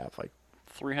Ferrari have? Like,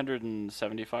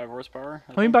 375 horsepower.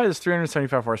 let me buy this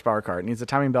 375 horsepower car. It needs a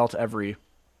timing belt every,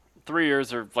 3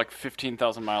 years or like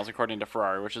 15,000 miles according to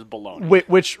Ferrari, which is baloney.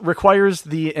 which requires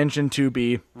the engine to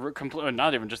be.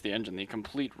 Not even just the engine, the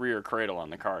complete rear cradle on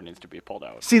the car needs to be pulled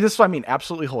out. See, this is what I mean.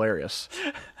 Absolutely hilarious.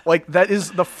 Like, that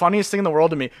is the funniest thing in the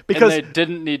world to me. Because, And they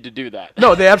didn't need to do that.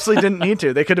 no, they absolutely didn't need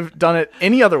to. They could have done it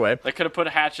any other way. They could have put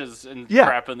hatches and Yeah.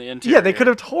 crap in the interior. Yeah, they could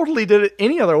have totally did it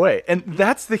any other way. And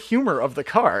that's the humor of the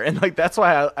car. And like that's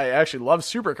why I actually love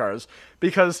supercars,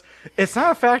 because it's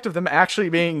not a fact of them actually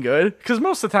being good, because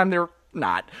most of the time they're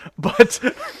not. But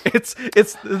it's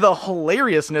the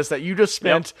hilariousness that you just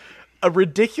spent a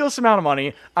ridiculous amount of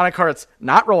money on a car that's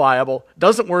not reliable,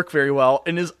 doesn't work very well,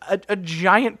 and is a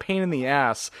giant pain in the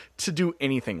ass to do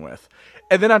anything with.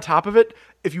 And then on top of it,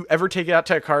 if you ever take it out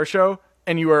to a car show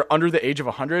and you are under the age of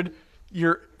 100,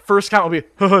 your first comment will be,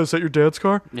 "Haha, is that your dad's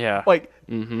car?" Yeah. Like,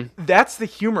 that's the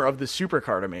humor of the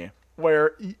supercar to me,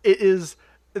 where it is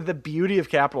the beauty of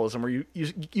capitalism, where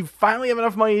you finally have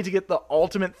enough money to get the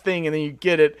ultimate thing, and then you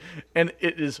get it, and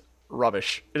it is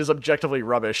rubbish. It is objectively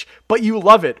rubbish, but you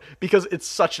love it because it's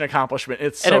such an accomplishment.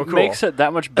 It's and so it cool. makes it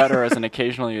that much better as an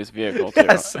occasionally used vehicle too.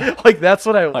 Yes, like that's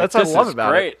what I Like, that's what I this love is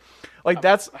about great. it. Like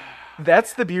that's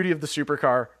That's the beauty of the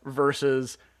supercar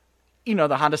versus,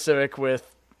 the Honda Civic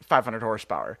with 500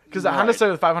 horsepower. Because the Honda Right.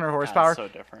 Civic with 500 horsepower, so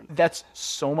different. that's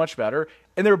so much better.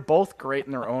 And they're both great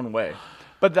in their own way.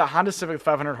 But the Honda Civic with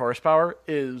 500 horsepower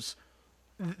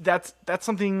that's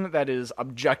something that is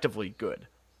objectively good.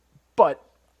 But,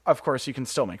 of course, you can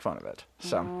still make fun of it.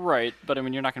 So. Right, but I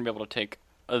mean, you're not going to be able to take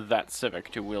that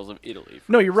Civic to Wheels of Italy.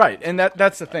 No, you're right, and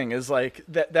that's the thing is like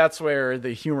that's where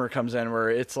the humor comes in, where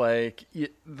it's like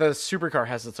the supercar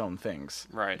has its own things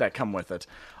that come with it.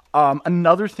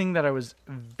 Another thing that I was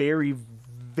very,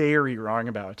 very wrong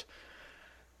about: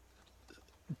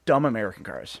 dumb American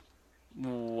cars.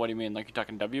 What do you mean? Like you're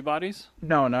talking W bodies?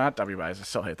 No, not W bodies. I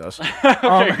still hate those.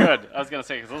 Okay, good. I was going to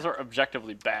say, because those are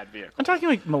objectively bad vehicles. I'm talking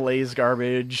like Malaise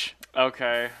garbage.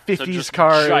 Okay. 50s just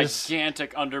cars.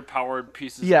 Gigantic, underpowered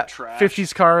pieces of trash.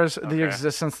 50s cars, the Okay.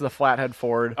 existence of the flathead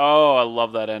Ford. Oh, I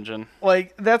love that engine.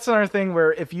 Like, that's another thing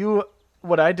where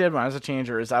what I did when I was a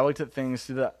changer is I looked at things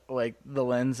through the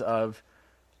lens of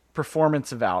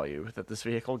performance value that this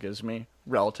vehicle gives me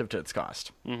relative to its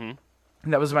cost. Mm-hmm.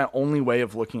 And that was my only way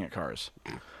of looking at cars.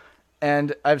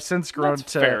 And I've since grown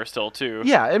That's to fair still, too.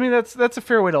 Yeah, I mean that's a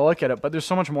fair way to look at it, but there's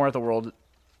so much more that the world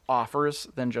offers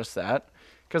than just that.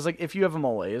 Because like if you have a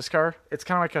Malaise car, it's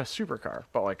kind of like a supercar,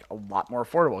 but like a lot more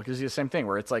affordable. Because it's the same thing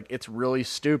where it's like it's really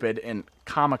stupid and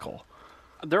comical.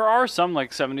 There are some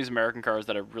like 70s American cars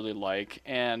that I really like,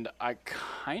 and I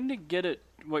kind of get it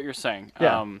what you're saying.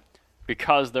 Yeah.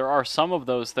 Because there are some of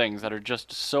those things that are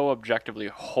just so objectively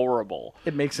horrible.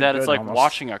 It makes it that good it's like almost.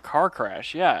 watching a car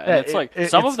crash. Yeah, and Yeah, it's like some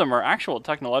it's- of them are actual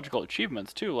technological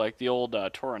achievements too, like the old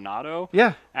Toronado.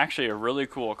 Yeah. Actually, a really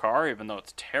cool car, even though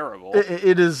it's terrible.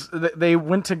 It is. They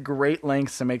went to great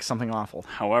lengths to make something awful.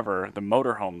 However, the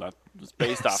motorhome that was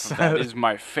based off of that is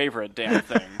my favorite damn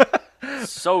thing.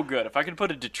 So good. If I could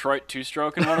put a Detroit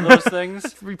two-stroke in one of those things.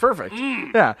 It'd be perfect.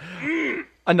 Yeah.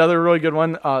 Another really good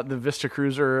one, the Vista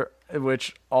Cruiser,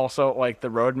 which also like the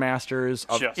Roadmasters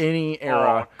of Just, any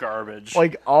era. Garbage.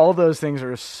 Like all those things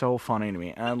are so funny to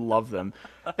me, and I love them.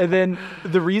 And then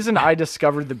the reason I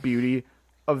discovered the beauty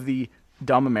of the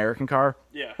dumb American car,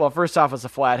 Yeah. well, first off, it's a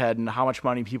flathead, and how much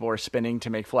money people are spending to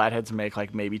make flatheads make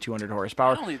like maybe 200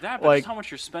 horsepower. Not only that, but like just how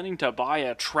much you're spending to buy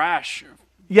a trash.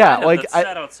 yeah, flathead like that's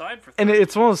sat outside for. and 30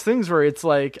 it's one of those things where it's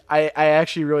like I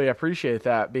actually really appreciate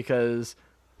that because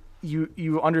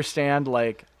you understand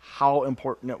like how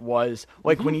important it was.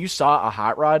 Like when you saw a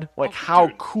hot rod, like how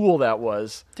dude. cool that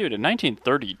was. Dude, in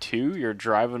 1932, you're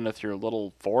driving with your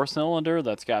little four-cylinder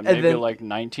that's got And maybe then- like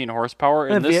 19 horsepower,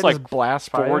 And and the this V8 like just blasts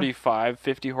by you. 45,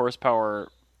 50 horsepower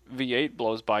V8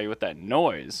 blows by you with that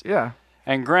noise. Yeah.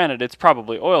 And granted, it's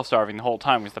probably oil starving the whole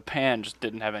time because the pan just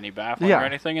didn't have any baffling Yeah. or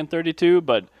anything in 32,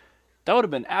 but that would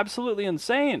have been absolutely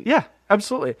insane. Yeah,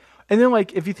 absolutely. And then,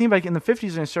 like, if you think back in the 50s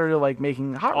and they started, like,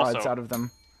 making hot rods Also- out of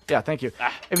them. Yeah, thank you.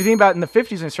 If you think about in the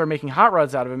 50s and they started making hot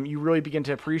rods out of them, you really begin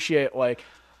to appreciate, like,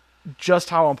 just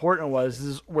how important it was. This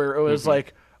is where it was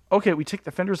like, okay, we take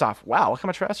the fenders off. Wow, look how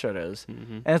much faster it is.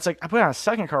 And it's like, I put on a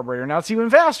second carburetor, now it's even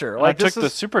faster. I Like, took this the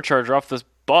is, supercharger off this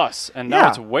bus, and now Yeah.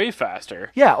 it's way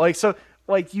faster. yeah, like, so,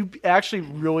 like, you actually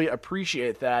really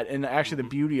appreciate that and actually the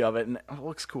beauty of it. And it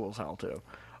looks cool as hell, too.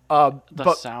 The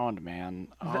But sound, man.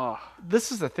 Oh,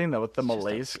 this is the thing, though, with the just a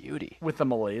Malaise. beauty. With the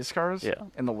Malaise cars Yeah.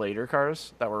 and the later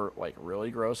cars that were like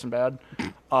really gross and bad.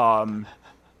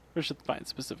 We should find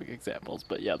specific examples,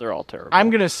 but yeah, they're all terrible. I'm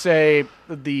gonna say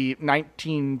the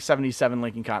 1977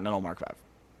 Lincoln Continental Mark V.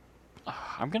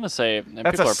 I'm gonna say, and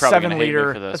That's people a are probably 7 gonna hate me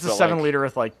liter. for this, That's a but 7 like, liter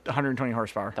with like 120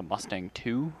 horsepower. The Mustang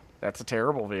 2. That's a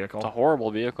terrible It's a vehicle.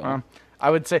 horrible vehicle. I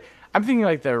would say I'm thinking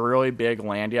like the really big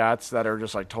land yachts that are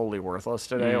just like totally worthless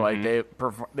today. Like they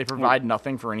provide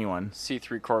nothing for anyone.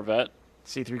 C3 Corvette.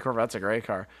 C3 Corvette's a great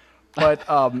car, but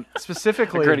A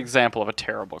specifically, great example of a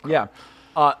terrible car. yeah,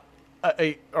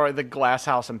 or the Glass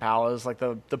House Impalas, like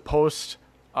the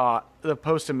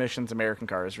post emissions American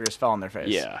cars, where just fell on their face.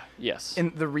 Yeah. Yes.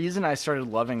 And the reason I started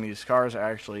loving these cars,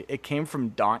 actually, it came from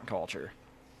donk culture.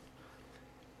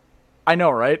 I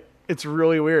know, right? It's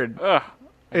really weird. Ugh.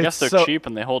 I guess It's they're so- cheap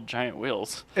and they hold giant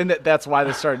wheels. And that's why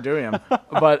they started doing them.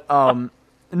 But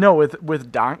no,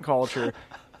 with donk culture,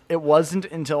 it wasn't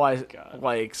until I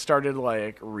like started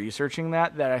like researching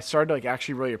that I started to like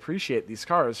actually really appreciate these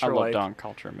cars I for love like Don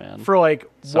culture, man. for like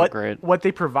So great. what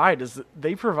they provide is that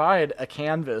they provide a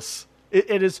canvas.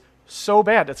 It is so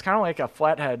bad. It's kind of like a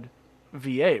flathead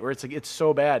V8 where it's like it's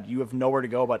so bad you have nowhere to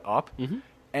go but up. Mm-hmm.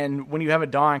 And when you have a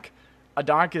donk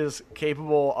is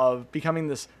capable of becoming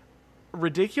this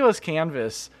ridiculous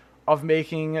canvas of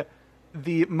making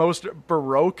the most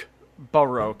baroque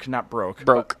Baroque, not broke,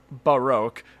 Broke. but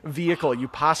Baroque vehicle you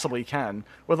possibly can.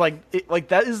 With like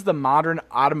that is the modern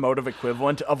automotive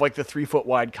equivalent of like the 3-foot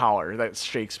wide collar that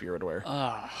Shakespeare would wear.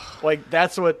 Like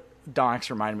that's what donks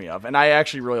remind me of, and I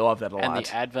actually really love that a And lot.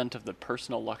 the advent of the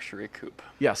personal luxury coupe.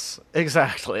 Yes,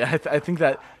 exactly. I think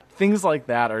that things like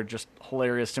that are just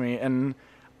hilarious to me, and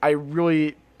I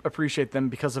really appreciate them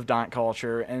because of donk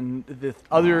culture and the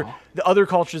other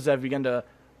cultures that have begun to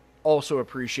also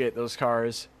appreciate those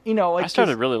cars. You know, like I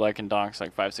started really liking donks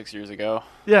like 5-6 years ago.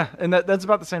 yeah, and that's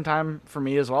about the same time for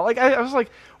me as well. Like I was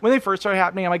like when they first started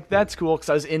happening, I'm like that's cool because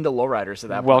I was into lowriders at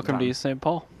that point. Welcome in to time. East St.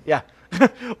 Paul. Yeah,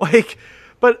 like.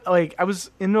 But, like, I was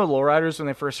into lowriders when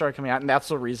they first started coming out, and that's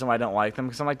the reason why I don't like them,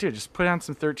 because I'm like, dude, just put on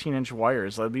some 13-inch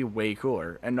wires. That'd be way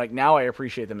cooler. And, like, now I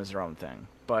appreciate them as their own thing.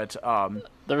 But,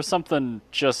 There was something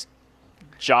just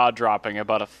jaw-dropping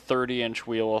about a 30-inch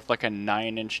wheel with like a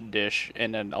 9-inch dish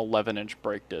and an 11-inch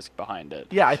brake disc behind it.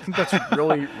 yeah, I think that's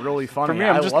really, really funny. For me,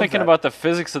 I'm I just love thinking that. about the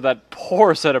physics of that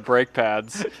poor set of brake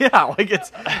pads. Yeah, like,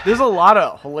 there's a lot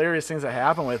of hilarious things that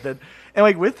happen with it. And,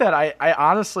 like, with that, I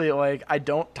honestly, like, I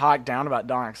don't talk down about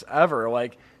donks ever.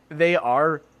 Like, they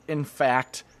are, in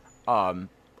fact,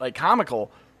 like,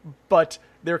 comical, but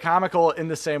they're comical in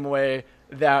the same way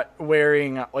that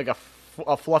wearing, like, a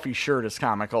fluffy shirt is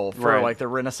comical for, Right. like, the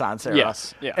Renaissance era.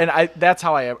 Yes, yeah. And that's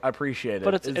how I appreciate it.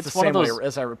 But it's the one same of way those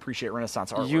as I appreciate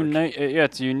Renaissance artwork. Yeah,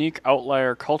 it's a unique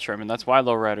outlier culture. I mean, that's why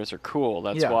lowriders are cool.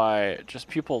 That's Yeah. why just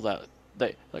people that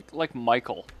they like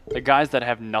Michael, the guys that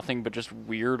have nothing but just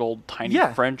weird old tiny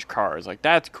Yeah. French cars, like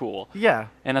that's cool. Yeah.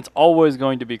 And it's always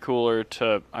going to be cooler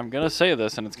to, I'm going to say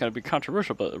this and it's going to be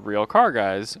controversial, but real car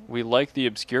guys, we like the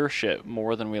obscure shit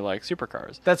more than we like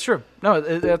supercars. That's true. No,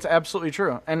 that's absolutely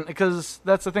true. And because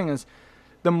that's the thing is,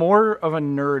 the more of a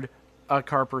nerd a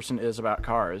car person is about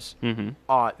cars,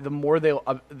 the more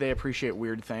they appreciate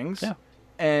weird things. Yeah.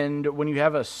 And when you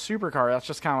have a supercar, that's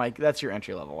just kind of like that's your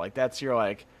entry level. Like that's your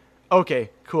like, okay,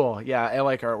 cool, yeah, I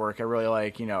like artwork. I really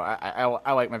like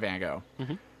I like my Van Gogh.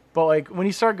 But like when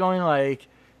you start going like,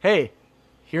 hey,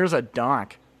 here's a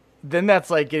donk. Then that's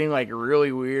like getting like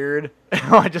really weird,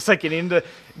 just like getting into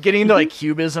like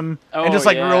cubism and just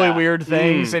like really yeah. weird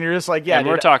things, and you're just like, yeah, and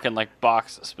we're dude, talking like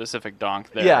box specific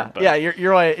donk there. yeah, but yeah.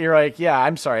 You're like, yeah.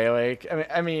 I'm sorry. Like,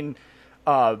 I mean,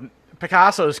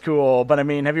 Picasso's cool, but I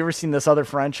mean, have you ever seen this other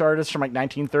French artist from like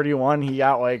 1931? He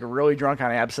got like really drunk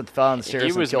on absinthe, fell on the stairs, he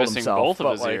and was killed missing himself. both of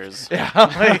But, his like, ears.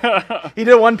 Yeah, like, he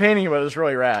did one painting, but it was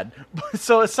really rad.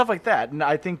 So it's stuff like that, and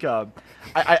I think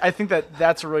I think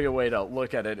that's a really good way to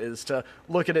look at it, is to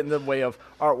look at it in the way of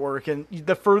artwork, and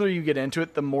the further you get into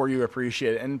it, the more you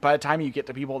appreciate it. And by the time you get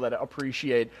to people that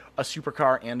appreciate a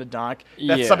supercar and a donk,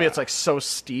 that's Yeah. something that's like so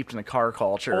steeped in the car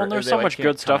culture. Well, and there's they, so like, much can't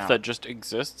good come stuff out. that just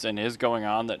exists and is going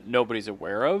on that nobody's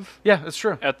aware of Yeah, that's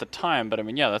true. at the time. But I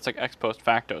mean, yeah, that's like ex post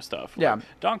facto stuff. Yeah. Like,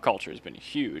 donk culture has been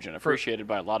huge and appreciated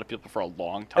by a lot of people for a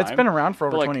long time. It's been around for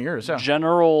over But, like, 20 years. Yeah,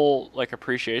 General like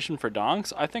appreciation for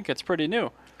donks, I think it's pretty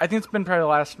new. I think it's been probably the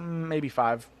last maybe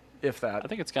 5, if that. I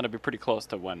think it's going to be pretty close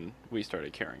to when we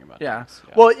started caring about Yeah. donks.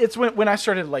 Well, it's when I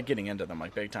started like getting into them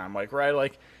like big time. Like right,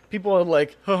 like people are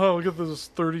like, oh, look at those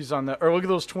 30s on that, or look at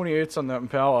those 28s on that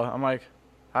Impala. I'm like,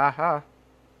 ha.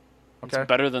 It's Okay.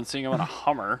 better than seeing them on a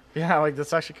Hummer. Yeah, like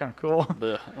that's actually kind of cool.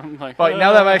 Blech. I'm like, Like,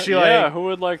 now that I'm actually, yeah, like- who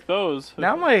would like those?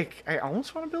 Now I'm like, I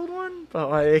almost want to build one, but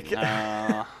like,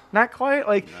 Uh, not quite.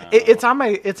 Like No. it's on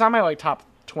my like top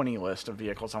 20 list of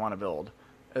vehicles I want to build.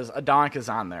 As a donk is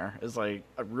on there. Is like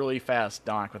a really fast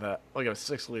donk with a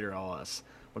 6-liter LS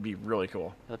would be really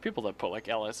cool. the people that put like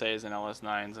LSAs and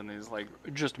LS9s and these like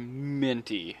just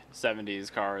minty 70s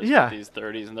cars Yeah. with these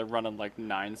 30s and they're running like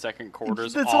 9-second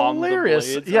quarters That's on hilarious.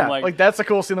 the blades. Yeah, I'm like that's the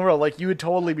coolest thing in the world. Like you would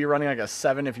totally be running like a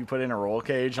 7 if you put in a roll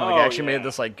cage and like Oh, actually yeah. made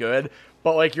this like good.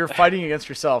 But like you're fighting against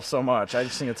yourself so much. I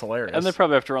just think it's hilarious. and they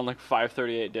probably have to run like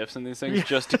 538 diffs in these things Yeah.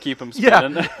 just to keep them yeah,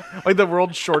 spinning. like the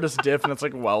world's shortest diff and it's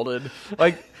like welded.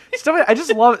 Like stuff. I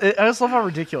just love it. I just love how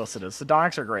ridiculous it is. The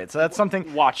donks are great. So that's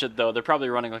something. Watch it though. They're probably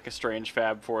running like a strange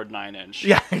Fab Ford 9-inch.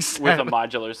 Yeah, With a exactly.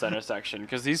 modular center section,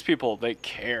 because these people, they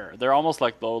care. They're almost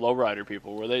like the lowrider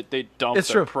people, where they dump It's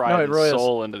their true. pride No, it and really is.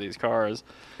 soul into these cars.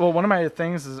 Well, one of my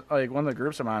things is like one of the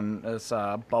groups I'm on is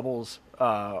Bubbles.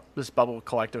 This Bubble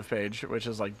Collective page, which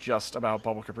is like just about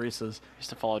Bubble Caprices. I used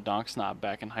to follow Donk Snob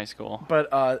back in high school. But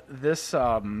this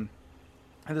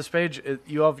page,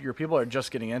 you have your people are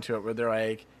just getting into it, where they're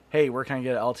like, "Hey, where can I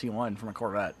get an LT1 from a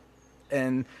Corvette?"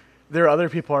 And there are other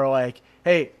people who are like,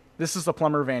 "Hey, this is the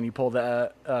plumber van you pulled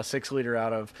the 6-liter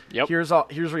out of. Yep. Here's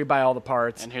where you buy all the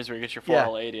parts." And here's where you get your Yeah.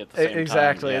 4L80 at the same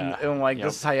Exactly, time. and like Yep.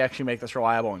 this is how you actually make this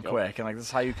reliable and Yep. quick, and like this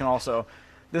is how you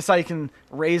can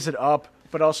raise it up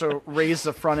but also raise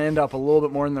the front end up a little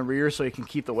bit more in the rear so you can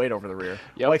keep the weight over the rear.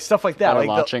 Yep. Like stuff like that. Better Like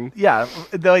launching.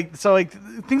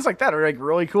 things like that are like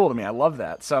really cool to me. I love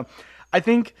that. So I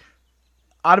think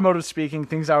automotive speaking,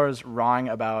 things I was wrong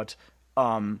about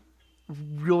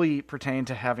really pertain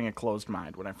to having a closed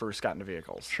mind when I first got into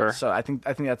vehicles. Sure. So I think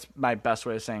that's my best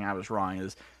way of saying I was wrong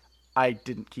is I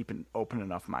didn't keep an open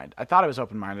enough mind. I thought I was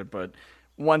open minded, but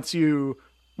once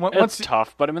It's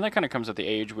tough, but I mean that kind of comes at the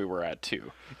age we were at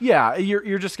too. yeah,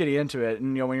 you're just getting into it,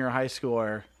 and when you're a high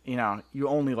schooler, you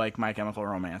only like My Chemical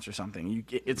Romance or something.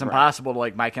 It's impossible to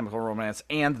like My Chemical Romance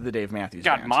and the Dave Matthews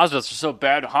God, Band. Mazdas are so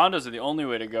bad. Hondas are the only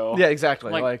way to go. Yeah,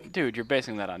 exactly. Like, dude, you're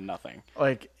basing that on nothing.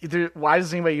 Why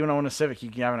does anybody even own a Civic?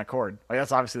 You can have an Accord. Like,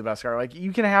 that's obviously the best car. Like,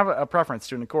 you can have a preference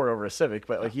to an Accord over a Civic,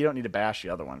 but like, you don't need to bash the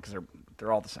other one because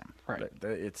they're all the same. Right.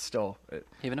 It's still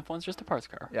Even if one's just a parts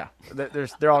car. yeah.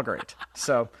 They're all great.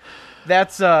 So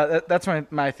that's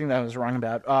my thing that I was wrong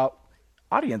about.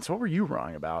 Audience, what were you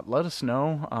wrong about? Let us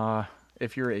know.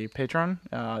 If you're a patron,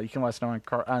 you can let us know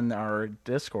on our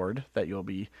Discord that you'll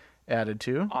be added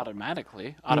to.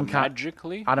 Automatically.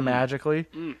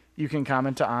 You can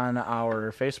comment on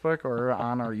our Facebook or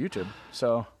on our YouTube.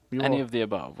 So any of the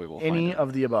above, we will find any it.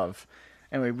 of the above.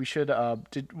 Anyway, we should.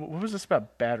 What was this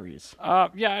about batteries?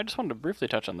 Yeah, I just wanted to briefly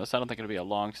touch on this. I don't think it'll be a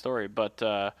long story, but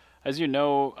as you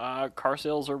know, car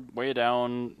sales are way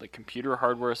down. The computer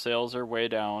hardware sales are way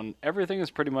down. Everything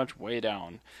is pretty much way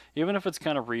down. Even if it's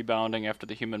kind of rebounding after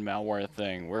the human malware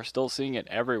thing, we're still seeing it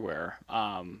everywhere.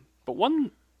 But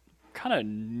one kind of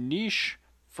niche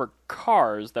for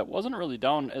cars that wasn't really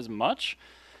down as much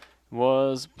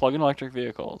was plug-in electric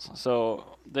vehicles.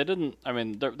 So they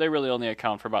really only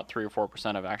account for about 3 or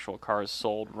 4% of actual cars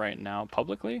sold right now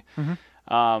publicly.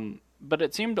 Mm-hmm. But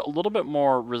it seemed a little bit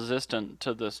more resistant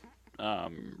to this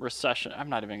recession. I'm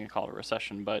not even going to call it a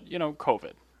recession, but,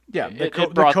 COVID. Yeah, It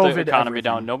brought COVID the economy everything.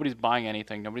 down. Nobody's buying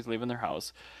anything. Nobody's leaving their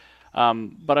house.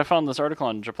 But I found this article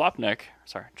on Jalopnik.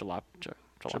 Sorry, Jalopnik.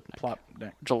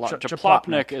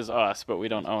 Jalopnik is us, but we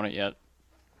don't own it yet.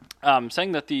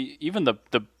 Saying that even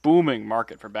the booming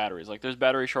market for batteries, like there's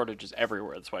battery shortages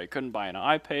everywhere. That's why you couldn't buy an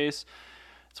iPace.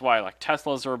 That's why like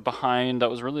Teslas are behind. That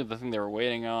was really the thing they were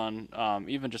waiting on.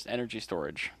 Even just energy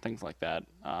storage, things like that,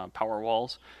 power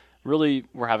walls. Really,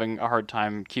 we're having a hard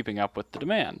time keeping up with the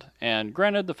demand. And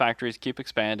granted, the factories keep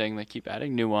expanding. They keep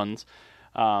adding new ones.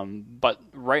 But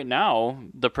right now,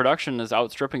 the production is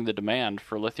outstripping the demand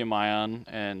for lithium-ion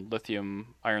and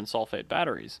lithium iron sulfate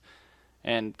batteries.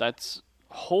 And that's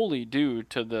wholly due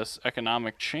to this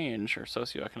economic change or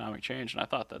socioeconomic change. And I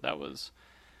thought that was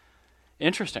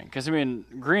interesting because,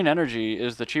 green energy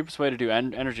is the cheapest way to do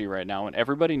energy right now, and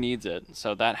everybody needs it.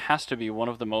 So that has to be one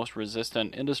of the most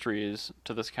resistant industries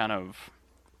to this kind of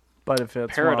But if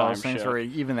it's paradigm one of those things shift. where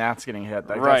even that's getting hit.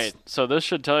 Right. So this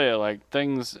should tell you,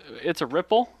 it's a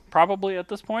ripple probably at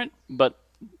this point, but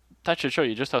that should show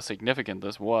you just how significant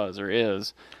this was or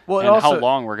is, Well, and also, how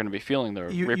long we're going to be feeling the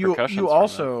repercussions. You from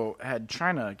also had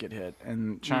China get hit,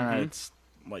 and China, it's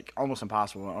like almost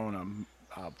impossible to own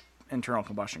a internal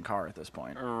combustion car at this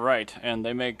point. Right, and they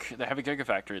have a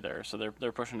gigafactory there, so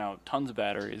they're pushing out tons of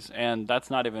batteries, and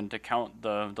that's not even to count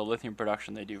the lithium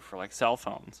production they do for like cell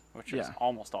phones, which is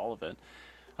almost all of it.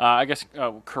 I guess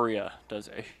Korea does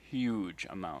a huge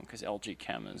amount because LG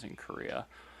Chem is in Korea.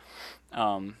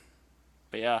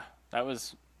 But yeah, that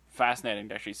was fascinating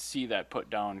to actually see that put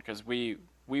down because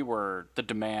the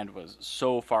demand was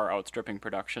so far outstripping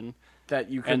production That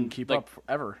you couldn't keep up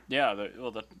ever. Yeah,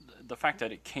 the fact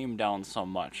that it came down so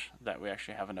much that we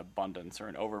actually have an abundance or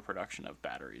an overproduction of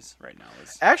batteries right now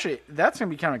is Actually, that's going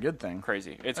to be kind of a good thing.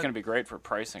 crazy. It's going to be great for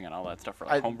pricing and all that stuff for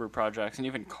like homebrew projects and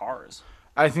even cars.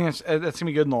 I think that's going to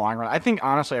be good in the long run. I think,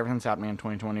 honestly, everything's happening in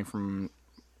 2020 from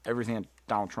everything that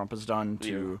Donald Trump has done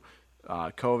to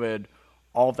COVID.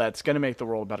 All of that's going to make the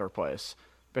world a better place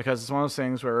because it's one of those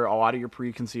things where a lot of your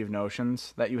preconceived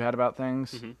notions that you had about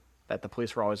things, that the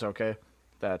police were always okay,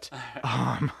 that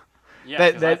I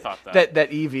thought that.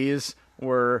 that EVs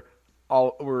were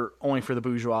only for the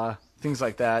bourgeois, things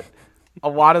like that. A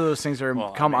lot of those things are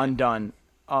undone.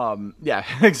 Yeah,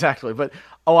 exactly. But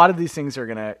a lot of these things are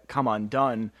going to come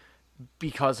undone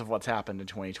because of what's happened in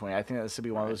 2020. I think this will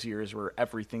be one of those years where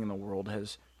everything in the world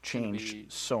has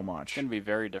changed so much. It's going to be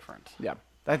very different. Yeah.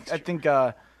 I think,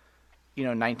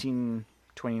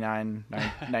 1929,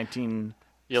 1968.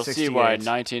 You'll see why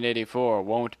 1984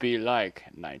 won't be like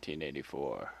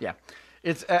 1984. Yeah.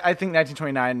 I think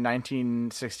 1929,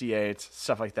 1968,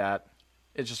 stuff like that.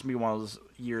 It's just going to be one of those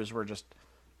years where just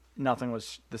nothing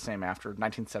was the same after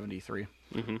 1973.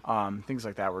 Things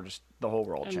like that were just the whole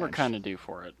world changed. And we're kind of due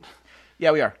for it.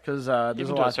 Yeah, we are because there's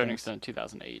Even a to lot a certain of extent,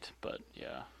 2008. But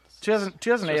yeah,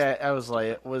 2008, I was like,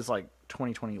 it was like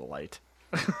 2020 light.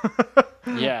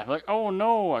 Yeah, like, oh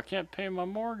no, I can't pay my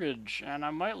mortgage and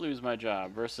I might lose my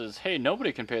job. Versus, hey,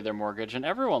 nobody can pay their mortgage and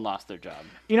everyone lost their job.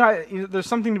 There's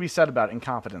something to be said about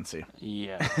incompetency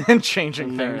Yeah. and changing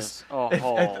And things. there's a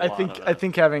whole I lot think of I it.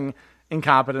 think having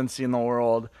incompetency in the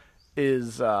world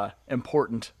is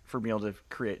important for being able to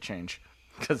create change.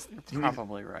 Because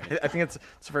Probably right. I think it's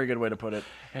a very good way to put it.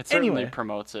 It certainly Anyway.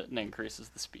 promotes it and increases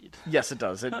the speed. Yes, it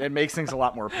does. It makes things a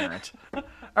lot more apparent. All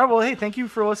right, well, hey, thank you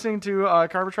for listening to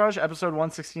Carbitrage, episode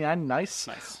 169. Nice.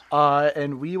 Nice.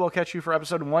 And we will catch you for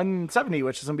episode 170,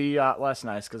 which is going to be less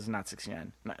nice because it's not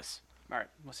 69. Nice. All right,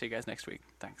 we'll see you guys next week.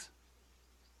 Thanks.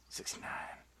 69.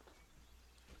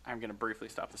 I'm going to briefly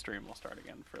stop the stream. We'll start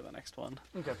again for the next one.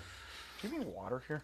 Okay. Do you have any water here?